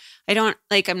car. I'm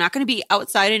not going to be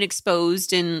outside and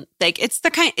exposed, and like it's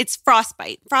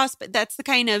frostbite. Frostbite, that's the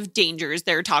kind of dangers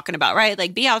they're talking about, right?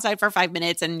 Like be outside for 5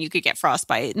 minutes and you could get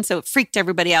frostbite. And so it freaked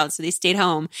everybody out, so they stayed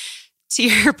home. To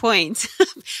your point,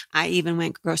 I even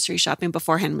went grocery shopping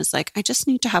beforehand and was like, I just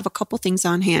need to have a couple things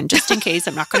on hand just in case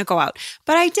I'm not going to go out.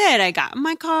 But I did. I got in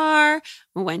my car,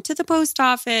 went to the post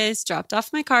office, dropped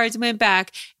off my cards, went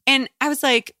back. And I was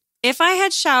like, if I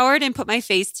had showered and put my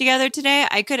face together today,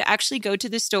 I could actually go to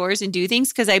the stores and do things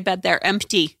because I bet they're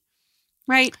empty,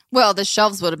 right? Well, the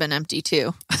shelves would have been empty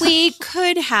too. We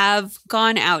could have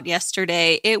gone out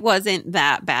yesterday. It wasn't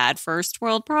that bad. First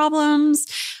world problems,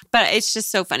 but it's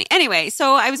just so funny. Anyway,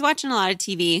 so I was watching a lot of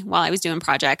TV while I was doing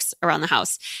projects around the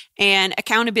house, and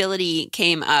accountability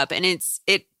came up, and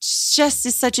it just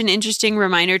is such an interesting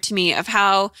reminder to me of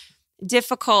how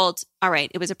difficult. All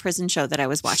right, it was a prison show that I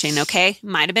was watching, okay?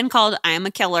 Might have been called I Am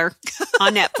a Killer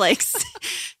on Netflix.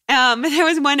 There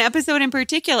was one episode in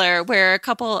particular where a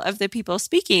couple of the people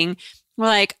speaking were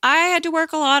like, I had to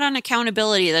work a lot on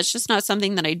accountability. That's just not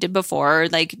something that I did before.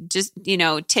 Like, just,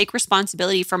 take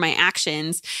responsibility for my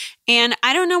actions. And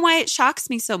I don't know why it shocks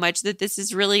me so much that this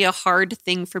is really a hard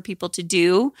thing for people to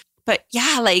do. But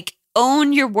yeah, like,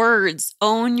 own your words,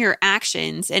 own your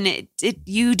actions. And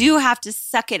you do have to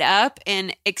suck it up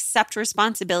and accept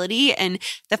responsibility and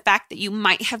the fact that you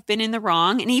might have been in the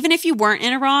wrong. And even if you weren't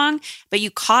in a wrong, but you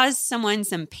caused someone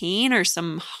some pain or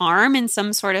some harm in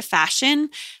some sort of fashion,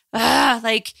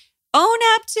 like own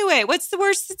up to it. What's the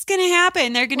worst that's going to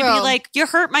happen? They're going to be like, you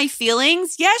hurt my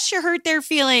feelings. Yes, you hurt their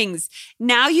feelings.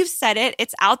 Now you've said it.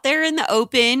 It's out there in the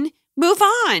open. Move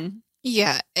on.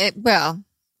 Yeah.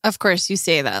 Of course, you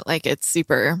say that like it's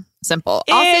super simple.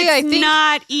 I think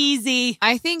not easy.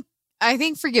 I think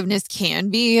forgiveness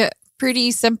can be pretty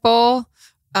simple.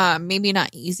 Maybe not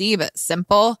easy, but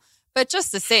simple. But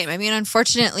just the same. I mean,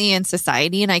 unfortunately, in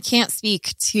society, and I can't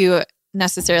speak to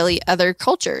necessarily other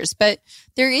cultures, but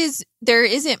there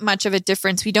isn't much of a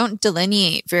difference. We don't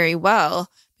delineate very well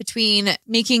between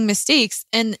making mistakes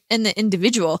and the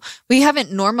individual. We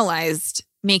haven't normalized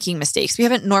making mistakes. We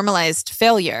haven't normalized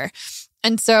failure.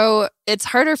 And so it's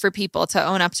harder for people to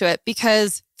own up to it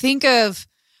because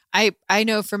I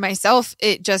know for myself,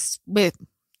 it just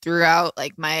throughout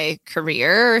like my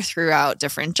career, throughout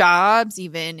different jobs,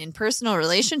 even in personal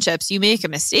relationships, you make a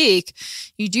mistake,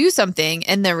 you do something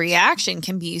and the reaction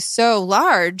can be so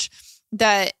large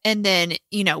and then,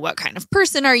 what kind of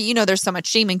person are you? There's so much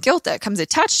shame and guilt that comes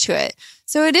attached to it.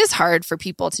 So it is hard for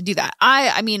people to do that.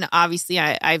 I mean, obviously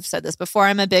I've said this before.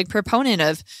 I'm a big proponent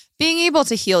of being able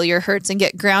to heal your hurts and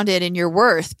get grounded in your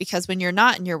worth, because when you're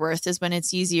not in your worth is when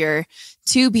it's easier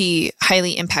to be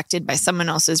highly impacted by someone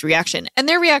else's reaction. And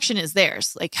their reaction is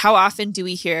theirs. Like, how often do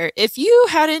we hear, if you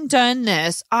hadn't done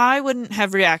this, I wouldn't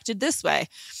have reacted this way.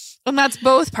 And that's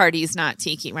both parties not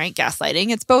taking, right?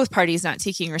 Gaslighting. It's both parties not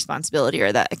taking responsibility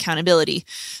or that accountability.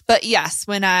 But yes,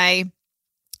 when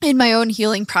in my own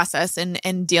healing process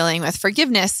and dealing with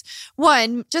forgiveness,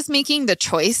 one, just making the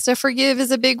choice to forgive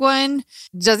is a big one.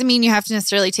 Doesn't mean you have to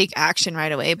necessarily take action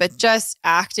right away, but just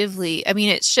actively,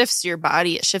 it shifts your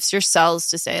body, it shifts your cells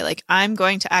to say, like, I'm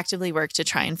going to actively work to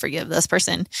try and forgive this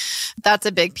person. That's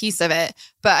a big piece of it.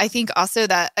 But I think also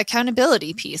that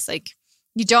accountability piece, like,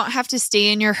 you don't have to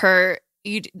stay in your hurt.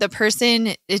 The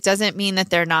person, it doesn't mean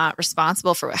that they're not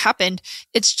responsible for what happened.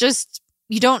 It's just,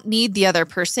 you don't need the other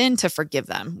person to forgive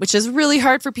them, which is really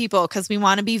hard for people because we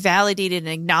want to be validated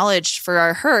and acknowledged for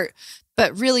our hurt.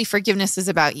 But really, forgiveness is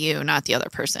about you, not the other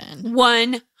person.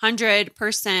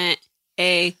 100%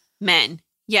 amen.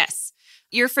 Yes.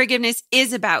 Your forgiveness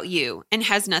is about you and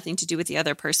has nothing to do with the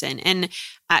other person. And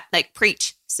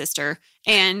preach, sister.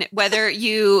 And whether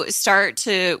you start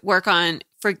to work on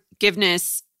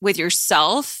forgiveness with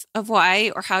yourself of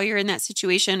why or how you're in that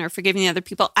situation or forgiving the other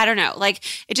people, I don't know. Like,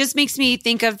 it just makes me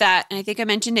think of that. And I think I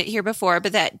mentioned it here before,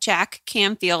 but that Jack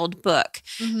Canfield book.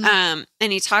 Mm-hmm.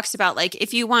 And he talks about, like,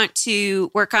 if you want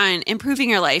to work on improving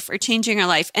your life or changing your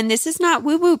life, and this is not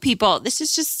woo-woo, people. This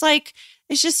is just like,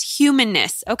 it's just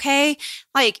humanness, okay?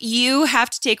 Like, you have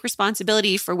to take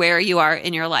responsibility for where you are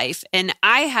in your life. And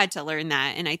I had to learn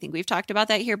that. And I think we've talked about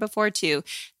that here before too,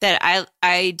 that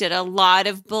I did a lot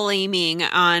of blaming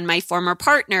on my former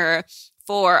partner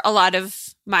for a lot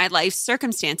of my life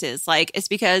circumstances. Like, it's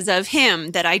because of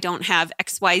him that I don't have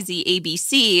XYZ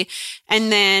ABC. And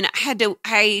then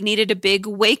I needed a big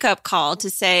wake up call to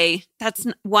say, that's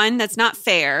not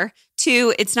fair.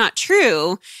 Two, it's not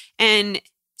true. And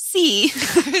C,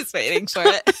 I was waiting for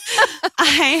it.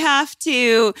 I have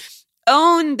to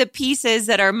own the pieces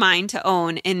that are mine to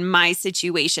own in my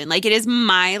situation. Like, it is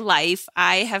my life.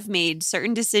 I have made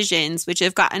certain decisions which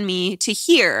have gotten me to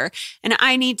here, and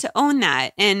I need to own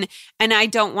that. And I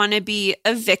don't want to be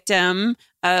a victim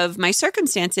of my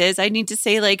circumstances. I need to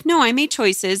say, like, no, I made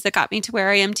choices that got me to where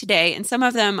I am today. And some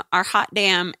of them are hot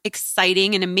damn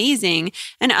exciting and amazing.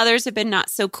 And others have been not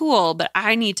so cool, but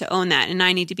I need to own that. And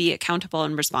I need to be accountable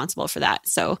and responsible for that.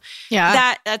 So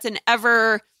yeah, that's an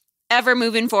ever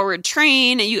moving forward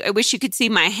train. I wish you could see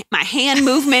my hand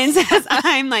movements as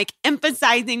I'm like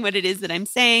emphasizing what it is that I'm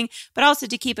saying, but also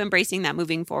to keep embracing that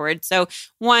moving forward. So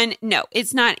one, no,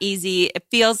 it's not easy. It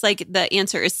feels like the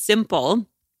answer is simple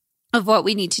of what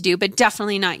we need to do, but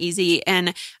definitely not easy.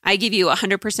 And I give you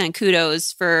 100%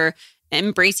 kudos for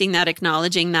embracing that,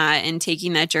 acknowledging that, and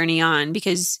taking that journey on,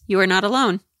 because you are not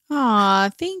alone. Aw,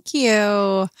 thank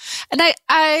you. And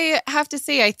I have to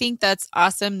say, I think that's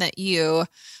awesome that you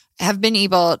have been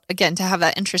able, again, to have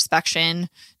that introspection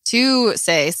to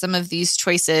say some of these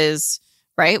choices,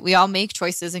 right? We all make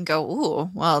choices and go,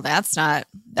 ooh, well, that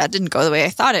didn't go the way I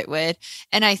thought it would.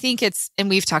 And I think and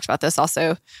we've talked about this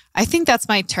also, I think that's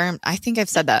my term. I think I've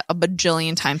said that a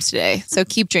bajillion times today. So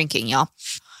keep drinking, y'all.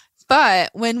 But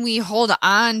when we hold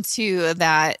on to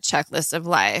that checklist of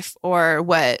life, or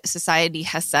what society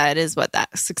has said is what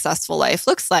that successful life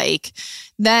looks like,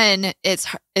 then it's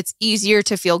easier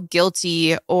to feel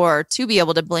guilty or to be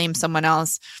able to blame someone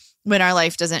else when our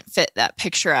life doesn't fit that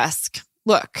picturesque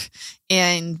look.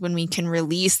 And when we can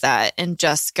release that and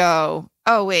just go,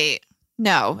 oh, wait,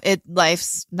 no,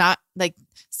 life's not like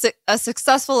a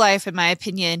successful life, in my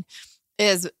opinion,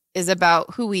 is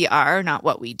about who we are, not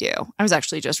what we do. I was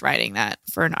actually just writing that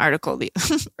for an article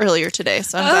earlier today.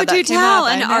 So I'm glad that came up.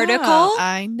 An article?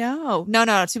 I know.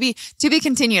 No, to be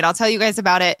continued. I'll tell you guys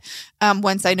about it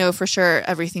once I know for sure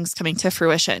everything's coming to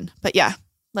fruition. But yeah,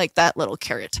 like that little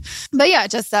carrot. But yeah,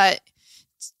 just that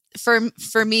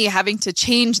for me, having to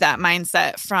change that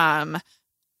mindset from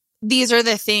these are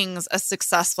the things a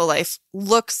successful life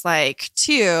looks like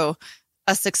to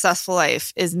a successful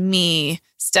life is me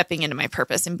stepping into my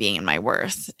purpose and being in my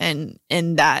worth. And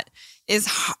that is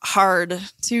hard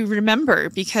to remember,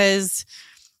 because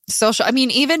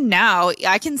even now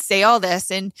I can say all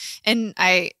this and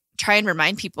I try and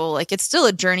remind people, like, it's still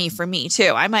a journey for me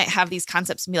too. I might have these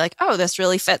concepts and be like, oh, this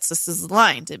really fits. This is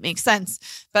aligned. It makes sense.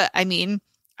 But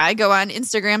I go on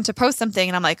Instagram to post something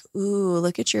and I'm like, ooh,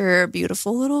 look at your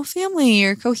beautiful little family,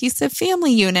 your cohesive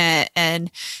family unit.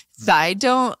 And I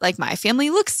don't like my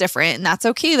family looks different, and that's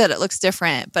okay that it looks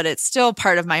different, but it's still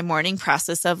part of my morning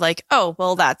process of like, oh,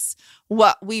 well, that's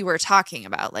what we were talking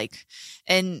about. Like,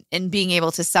 and being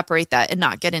able to separate that and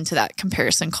not get into that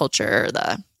comparison culture or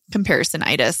the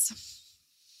comparisonitis.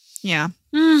 Yeah.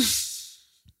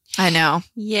 I know.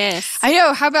 Yes. I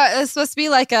know. How about it's supposed to be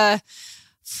like a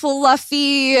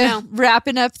fluffy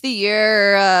wrapping up the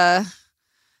year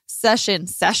session.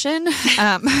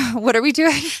 What are we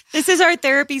doing? This is our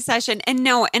therapy session. And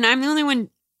I'm the only one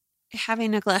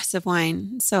having a glass of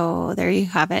wine. So there you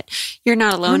have it. You're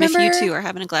not alone if you two are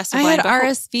having a glass of wine. I had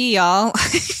RSV, y'all.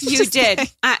 You did.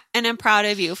 And I'm proud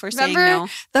of you for saying no.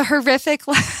 The horrific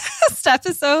last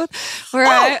episode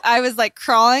where I was like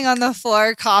crawling on the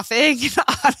floor, coughing. And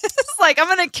honest, like, I'm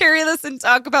going to carry this and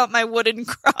talk about my wooden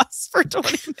cross for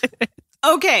 20 minutes.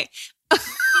 Okay.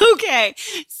 Okay.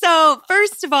 So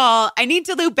first of all, I need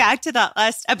to loop back to that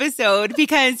last episode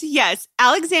because yes,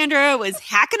 Alexandra was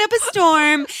hacking up a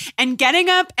storm and getting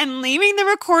up and leaving the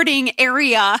recording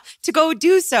area to go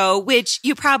do so, which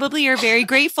you probably are very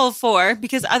grateful for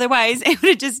because otherwise it would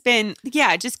have just been,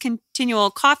 just continual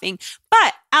coughing.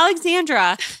 But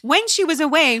Alexandra, when she was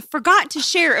away, forgot to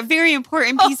share a very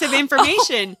important piece of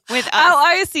information with us. Oh,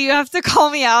 I see. You have to call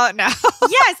me out now.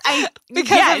 Yes,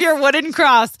 because of your wooden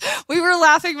cross. We were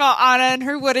laughing about Anna and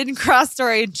her wooden cross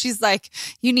story, and she's like,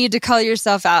 "You need to call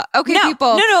yourself out." Okay,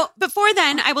 people. No. Before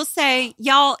then, I will say,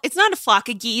 y'all, it's not a flock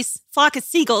of geese, flock of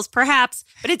seagulls, perhaps,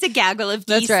 but it's a gaggle of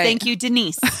geese. That's right. Thank you,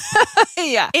 Denise.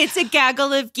 Yeah, it's a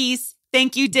gaggle of geese.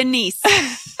 Thank you, Denise.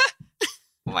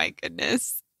 Oh my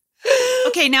goodness.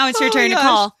 Okay, now it's your turn to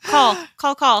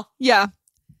call. Yeah.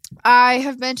 I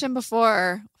have mentioned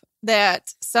before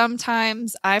that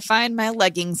sometimes I find my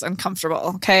leggings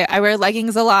uncomfortable. Okay. I wear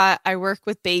leggings a lot. I work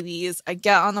with babies. I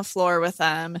get on the floor with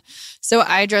them. So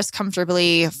I dress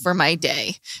comfortably for my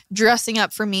day. Dressing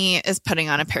up for me is putting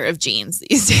on a pair of jeans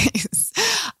these days.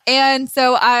 And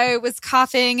so I was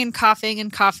coughing, and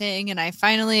I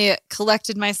finally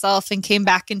collected myself and came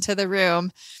back into the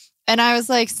room. And I was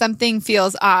like, something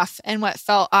feels off. And what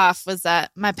felt off was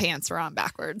that my pants were on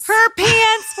backwards. Her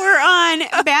pants were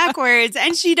on backwards.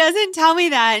 And she doesn't tell me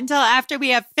that until after we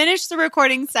have finished the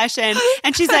recording session.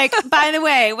 And she's like, by the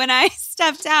way, when I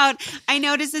stepped out, I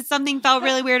noticed that something felt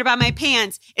really weird about my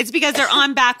pants. It's because they're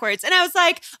on backwards. And I was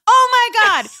like, oh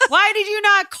my God, why did you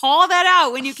not call that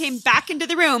out when you came back into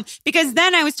the room? Because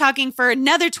then I was talking for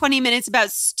another 20 minutes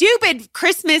about stupid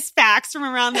Christmas facts from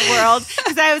around the world.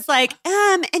 Because I was like,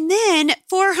 and then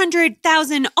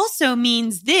 400,000 also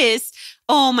means this.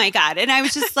 Oh my God. And I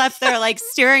was just left there like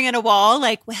staring at a wall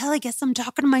like, well, I guess I'm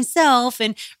talking to myself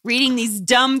and reading these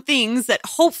dumb things that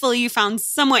hopefully you found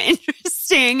somewhat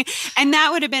interesting. And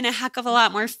that would have been a heck of a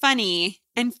lot more funny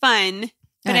and fun.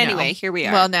 But anyway, here we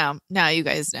are. Well, now you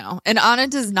guys know. And Anna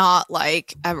does not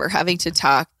like ever having to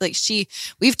talk. Like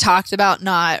we've talked about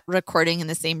not recording in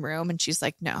the same room. And she's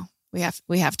like, no. We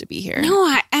have to be here.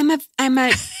 No, I'm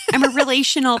a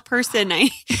relational person. I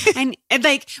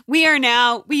like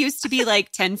we used to be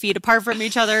like 10 feet apart from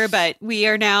each other, but we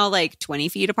are now like 20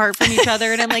 feet apart from each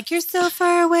other. And I'm like, you're so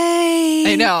far away.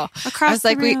 I know. Across I was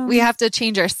like, we have to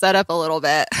change our setup a little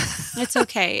bit. It's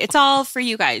okay. It's all for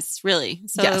you guys, really.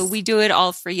 So yes. We do it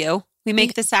all for you. We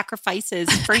make the sacrifices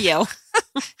for you.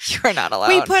 You're not allowed.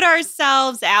 We put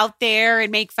ourselves out there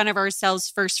and make fun of ourselves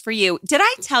first for you. Did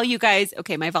I tell you guys,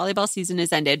 okay, my volleyball season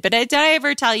has ended, but did I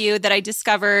ever tell you that I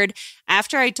discovered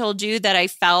after I told you that I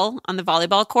fell on the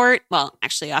volleyball court? Well,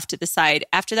 actually off to the side.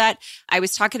 After that, I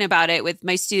was talking about it with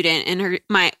my student and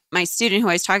my student who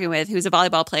I was talking with, who's a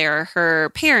volleyball player,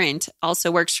 her parent also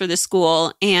works for the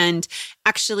school. And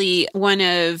actually one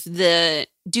of the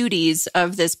duties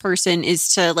of this person is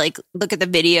to like look at the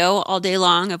video all day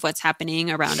long of what's happening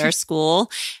around our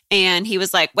school. And he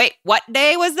was like, wait, what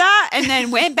day was that? And then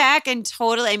went back and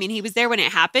he was there when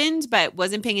it happened, but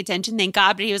wasn't paying attention, thank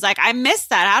God. But he was like, I missed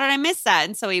that. How did I miss that?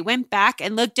 And so he went back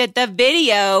and looked at the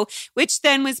video, which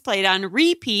then was played on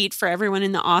repeat for everyone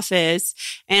in the office.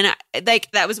 And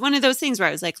that was one of those things where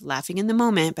I was like laughing in the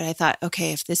moment, but I thought,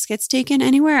 okay, if this gets taken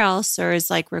anywhere else or is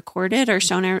like recorded or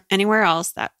shown anywhere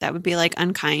else, that would be like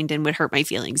unkind and would hurt my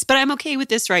feelings. But I'm okay with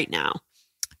this right now.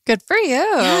 Good for you.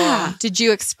 Yeah. Did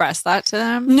you express that to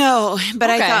them? No, but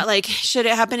okay. I thought like, should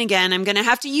it happen again, I'm going to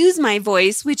have to use my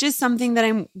voice, which is something that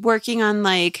I'm working on.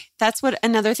 Like, that's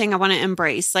another thing I want to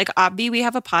embrace. Like Obby, we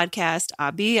have a podcast.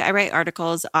 Obby, I write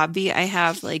articles. Obby, I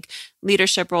have like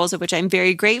leadership roles of which I'm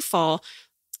very grateful.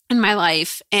 in my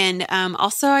life. And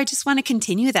also, I just want to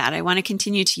continue that. I want to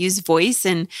continue to use voice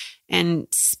and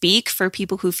speak for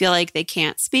people who feel like they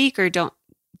can't speak or don't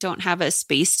have a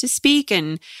space to speak,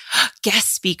 and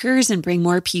guest speakers and bring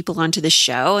more people onto the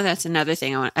show. That's another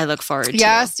thing I look forward to.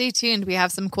 Yeah, stay tuned. We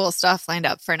have some cool stuff lined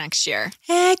up for next year.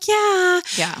 Heck yeah.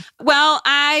 Yeah. Well,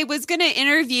 I was going to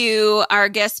interview our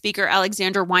guest speaker,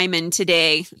 Alexandra Wyman,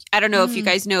 today. I don't know if you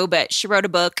guys know, but she wrote a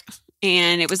book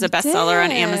and it was a bestseller on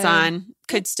Amazon.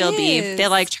 Could still be. They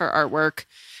liked her artwork.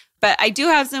 But I do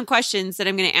have some questions that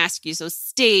I'm going to ask you, so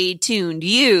stay tuned.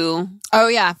 Oh,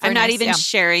 yeah. I'm not even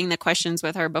sharing the questions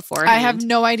with her beforehand. I have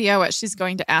no idea what she's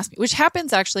going to ask me, which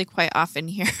happens actually quite often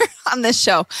here on this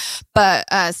show. But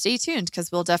stay tuned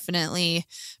because we'll definitely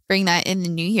bring that in the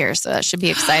new year. So that should be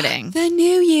exciting. The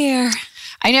new year.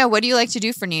 I know. What do you like to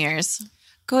do for New Year's?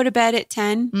 Go to bed at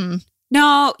 10.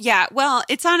 No, yeah. Well,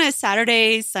 it's on a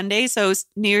Saturday, Sunday. So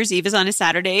New Year's Eve is on a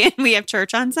Saturday and we have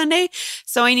church on Sunday.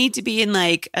 So I need to be in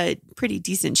like a pretty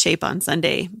decent shape on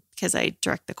Sunday because I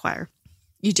direct the choir.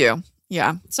 You do.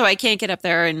 Yeah. So I can't get up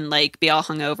there and like be all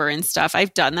hungover and stuff.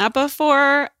 I've done that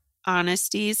before.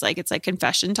 Honesties, like it's like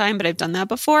confession time, but I've done that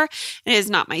before. And it is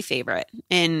not my favorite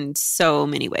in so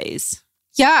many ways.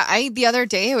 Yeah. The other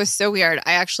day, it was so weird.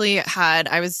 I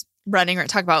was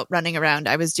talk about running around.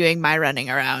 I was doing my running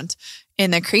around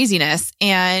in the craziness.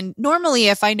 And normally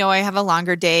if I know I have a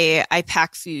longer day, I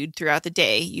pack food throughout the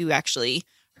day. You actually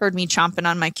heard me chomping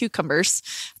on my cucumbers.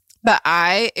 But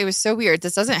it was so weird.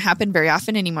 This doesn't happen very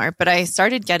often anymore, but I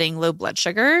started getting low blood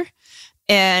sugar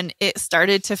and it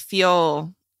started to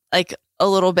feel like a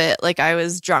little bit like I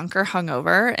was drunk or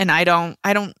hungover. And I don't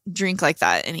drink like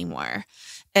that anymore.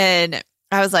 And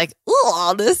I was like,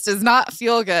 oh, this does not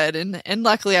feel good. And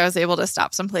luckily I was able to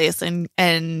stop someplace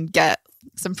and get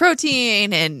some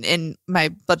protein and my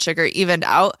blood sugar evened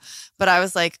out. But I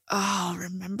was like, oh,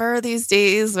 remember these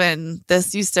days when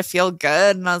this used to feel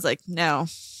good? And I was like, nope,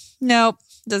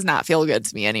 does not feel good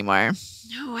to me anymore.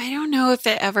 No, I don't know if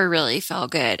it ever really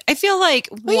felt good. I feel like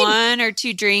one or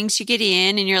two drinks you get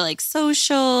in and you're like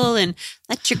social and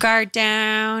let your guard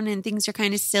down and things are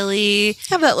kind of silly.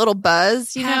 Have that little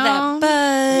buzz, Have that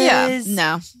buzz.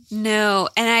 Yeah. No.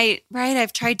 And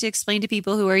I've tried to explain to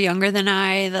people who are younger than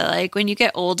I that like when you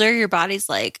get older, your body's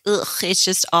like, ugh, it's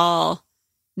just all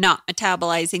not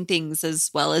metabolizing things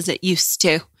as well as it used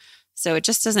to. So it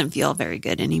just doesn't feel very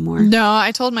good anymore. No,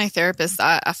 I told my therapist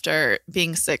that after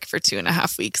being sick for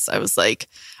 2.5 weeks, I was like,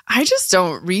 I just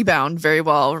don't rebound very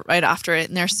well right after it.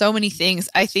 And there's so many things.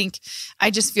 I think I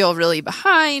just feel really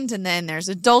behind. And then there's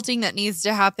adulting that needs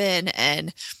to happen.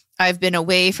 And I've been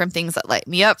away from things that light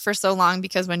me up for so long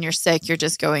because when you're sick, you're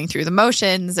just going through the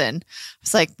motions. And I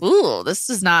was like, ooh, this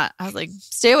is not, I was like,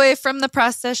 stay away from the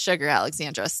processed sugar,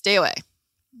 Alexandra, stay away.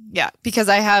 Yeah, because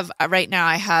I have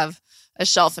a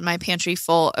shelf in my pantry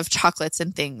full of chocolates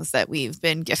and things that we've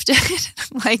been gifted.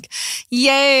 I'm like,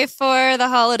 yay for the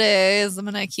holidays. I'm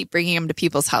going to keep bringing them to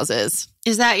people's houses.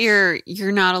 Is that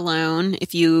you're not alone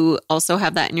if you also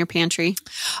have that in your pantry?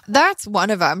 That's one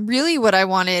of them. Really what I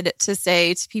wanted to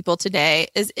say to people today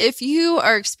is if you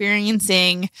are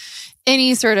experiencing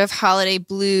any sort of holiday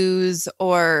blues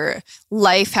or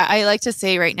life, I like to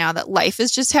say right now that life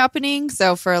is just happening.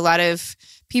 So for a lot of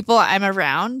people I'm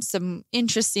around, some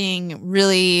interesting,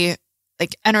 really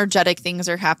like energetic things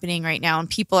are happening right now and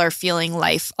people are feeling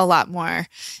life a lot more.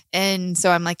 And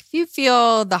so I'm like, if you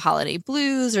feel the holiday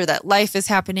blues or that life is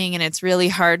happening and it's really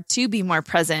hard to be more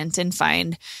present and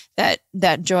find that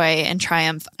joy and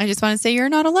triumph, I just want to say you're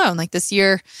not alone. Like this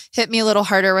year hit me a little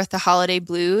harder with the holiday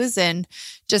blues and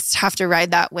just have to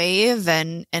ride that wave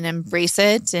and embrace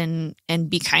it and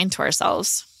be kind to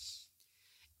ourselves.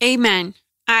 Amen.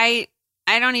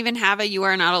 I don't even have a "you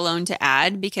are not alone" to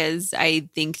add because I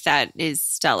think that is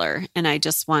stellar. And I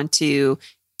just want to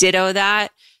ditto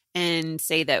that and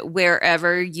say that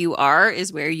wherever you are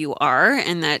is where you are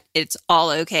and that it's all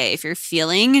okay. If you're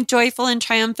feeling joyful and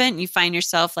triumphant, you find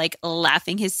yourself like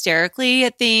laughing hysterically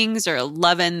at things or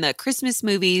loving the Christmas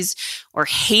movies or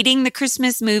hating the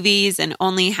Christmas movies and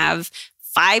only have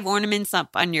 5 ornaments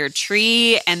up on your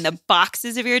tree and the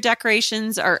boxes of your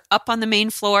decorations are up on the main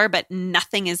floor, but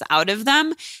nothing is out of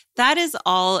them. That is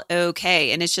all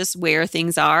okay. And it's just where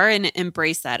things are and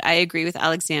embrace that. I agree with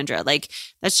Alexandra. Like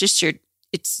that's just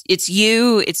it's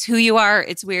you, it's who you are,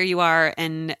 it's where you are,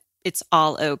 and it's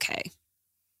all okay.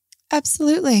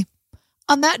 Absolutely.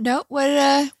 On that note,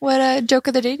 what joke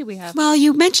of the day do we have? Well,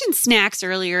 you mentioned snacks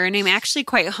earlier, and I'm actually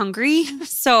quite hungry,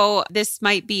 so this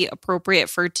might be appropriate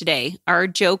for today. Our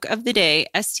joke of the day,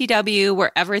 STW,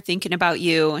 we're ever thinking about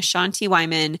you. Shanti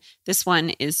Wyman, this one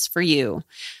is for you.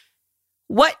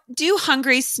 What do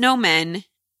hungry snowmen...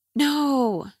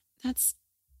 No,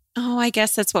 I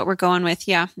guess that's what we're going with.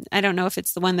 Yeah. I don't know if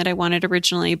it's the one that I wanted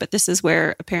originally, but this is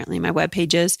where apparently my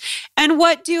webpage is. And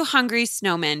what do hungry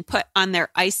snowmen put on their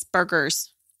ice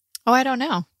burgers? Oh, I don't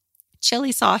know.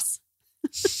 Chili sauce.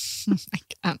 Oh my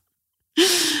God.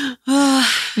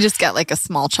 You just got like a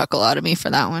small chuckle out of me for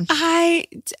that one.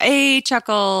 A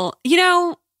chuckle.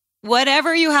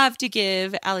 Whatever you have to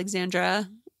give, Alexandra,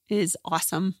 is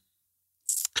awesome.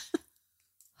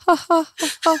 You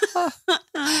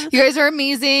guys are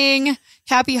amazing.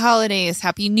 Happy holidays.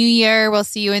 Happy New Year. We'll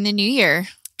see you in the new year.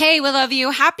 Hey, we love you.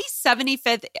 Happy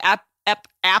 75th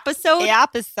episode.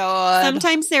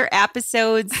 Sometimes they're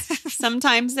episodes.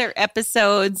 Sometimes they're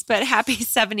episodes, but happy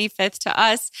 75th to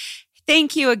us.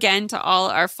 Thank you again to all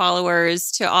our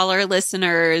followers, to all our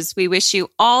listeners. We wish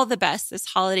you all the best this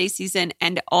holiday season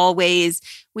and always.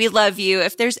 We love you.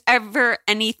 If there's ever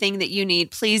anything that you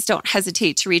need, please don't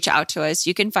hesitate to reach out to us.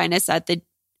 You can find us at the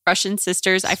Russian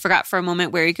Sisters. I forgot for a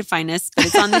moment where you could find us, but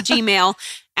it's on the Gmail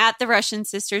at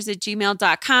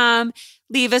therussiansisters@gmail.com.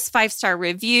 Leave us 5-star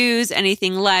reviews.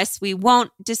 Anything less, we won't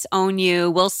disown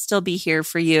you. We'll still be here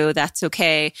for you. That's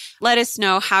okay. Let us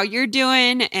know how you're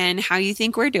doing and how you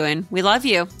think we're doing. We love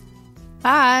you.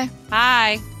 Bye.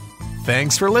 Bye.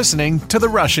 Thanks for listening to The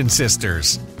Russian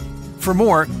Sisters. For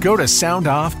more, go to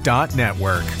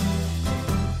soundoff.network.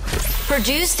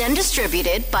 Produced and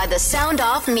distributed by the Sound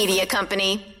Off Media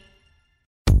Company.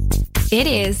 It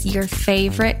is your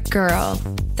favorite girl.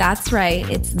 That's right.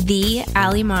 It's the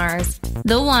Allie Mars,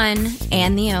 the one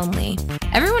and the only.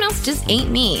 Everyone else just ain't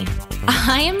me.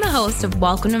 I am the host of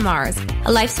Welcome to Mars,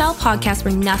 a lifestyle podcast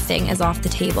where nothing is off the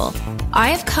table.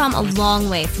 I have come a long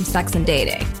way from sex and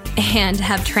dating and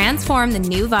have transformed the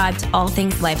new vibe to all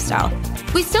things lifestyle.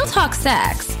 We still talk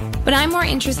sex, but I'm more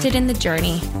interested in the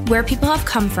journey, where people have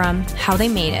come from, how they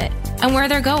made it, and where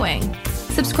they're going.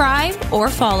 Subscribe or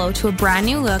follow to a brand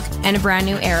new look and a brand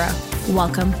new era.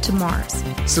 Welcome to Mars.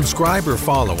 Subscribe or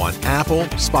follow on Apple,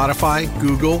 Spotify,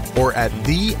 Google, or at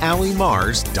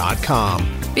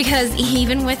thealliemars.com. Because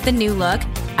even with the new look,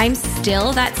 I'm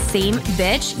still that same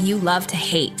bitch you love to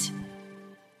hate.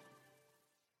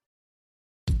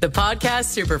 The Podcast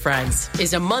Super Friends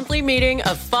is a monthly meeting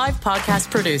of 5 podcast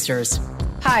producers.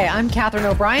 Hi, I'm Katherine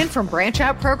O'Brien from Branch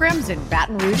Out Programs in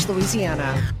Baton Rouge,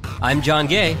 Louisiana. I'm John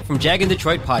Gay from Jag and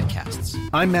Detroit Podcasts.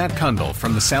 I'm Matt Kundle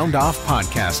from the Sound Off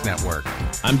Podcast Network.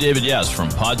 I'm David Yaz from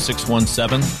Pod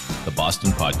 617, the Boston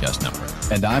Podcast Network.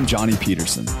 And I'm Johnny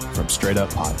Peterson from Straight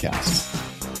Up Podcasts.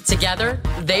 Together,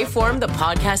 they form the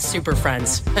Podcast Super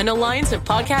Friends, an alliance of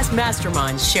podcast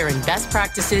masterminds sharing best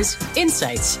practices,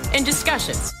 insights, and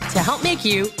discussions to help make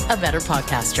you a better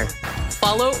podcaster.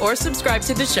 Follow or subscribe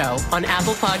to the show on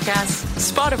Apple Podcasts,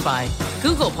 Spotify,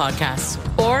 Google Podcasts,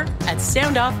 or at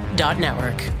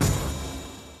soundoff.network.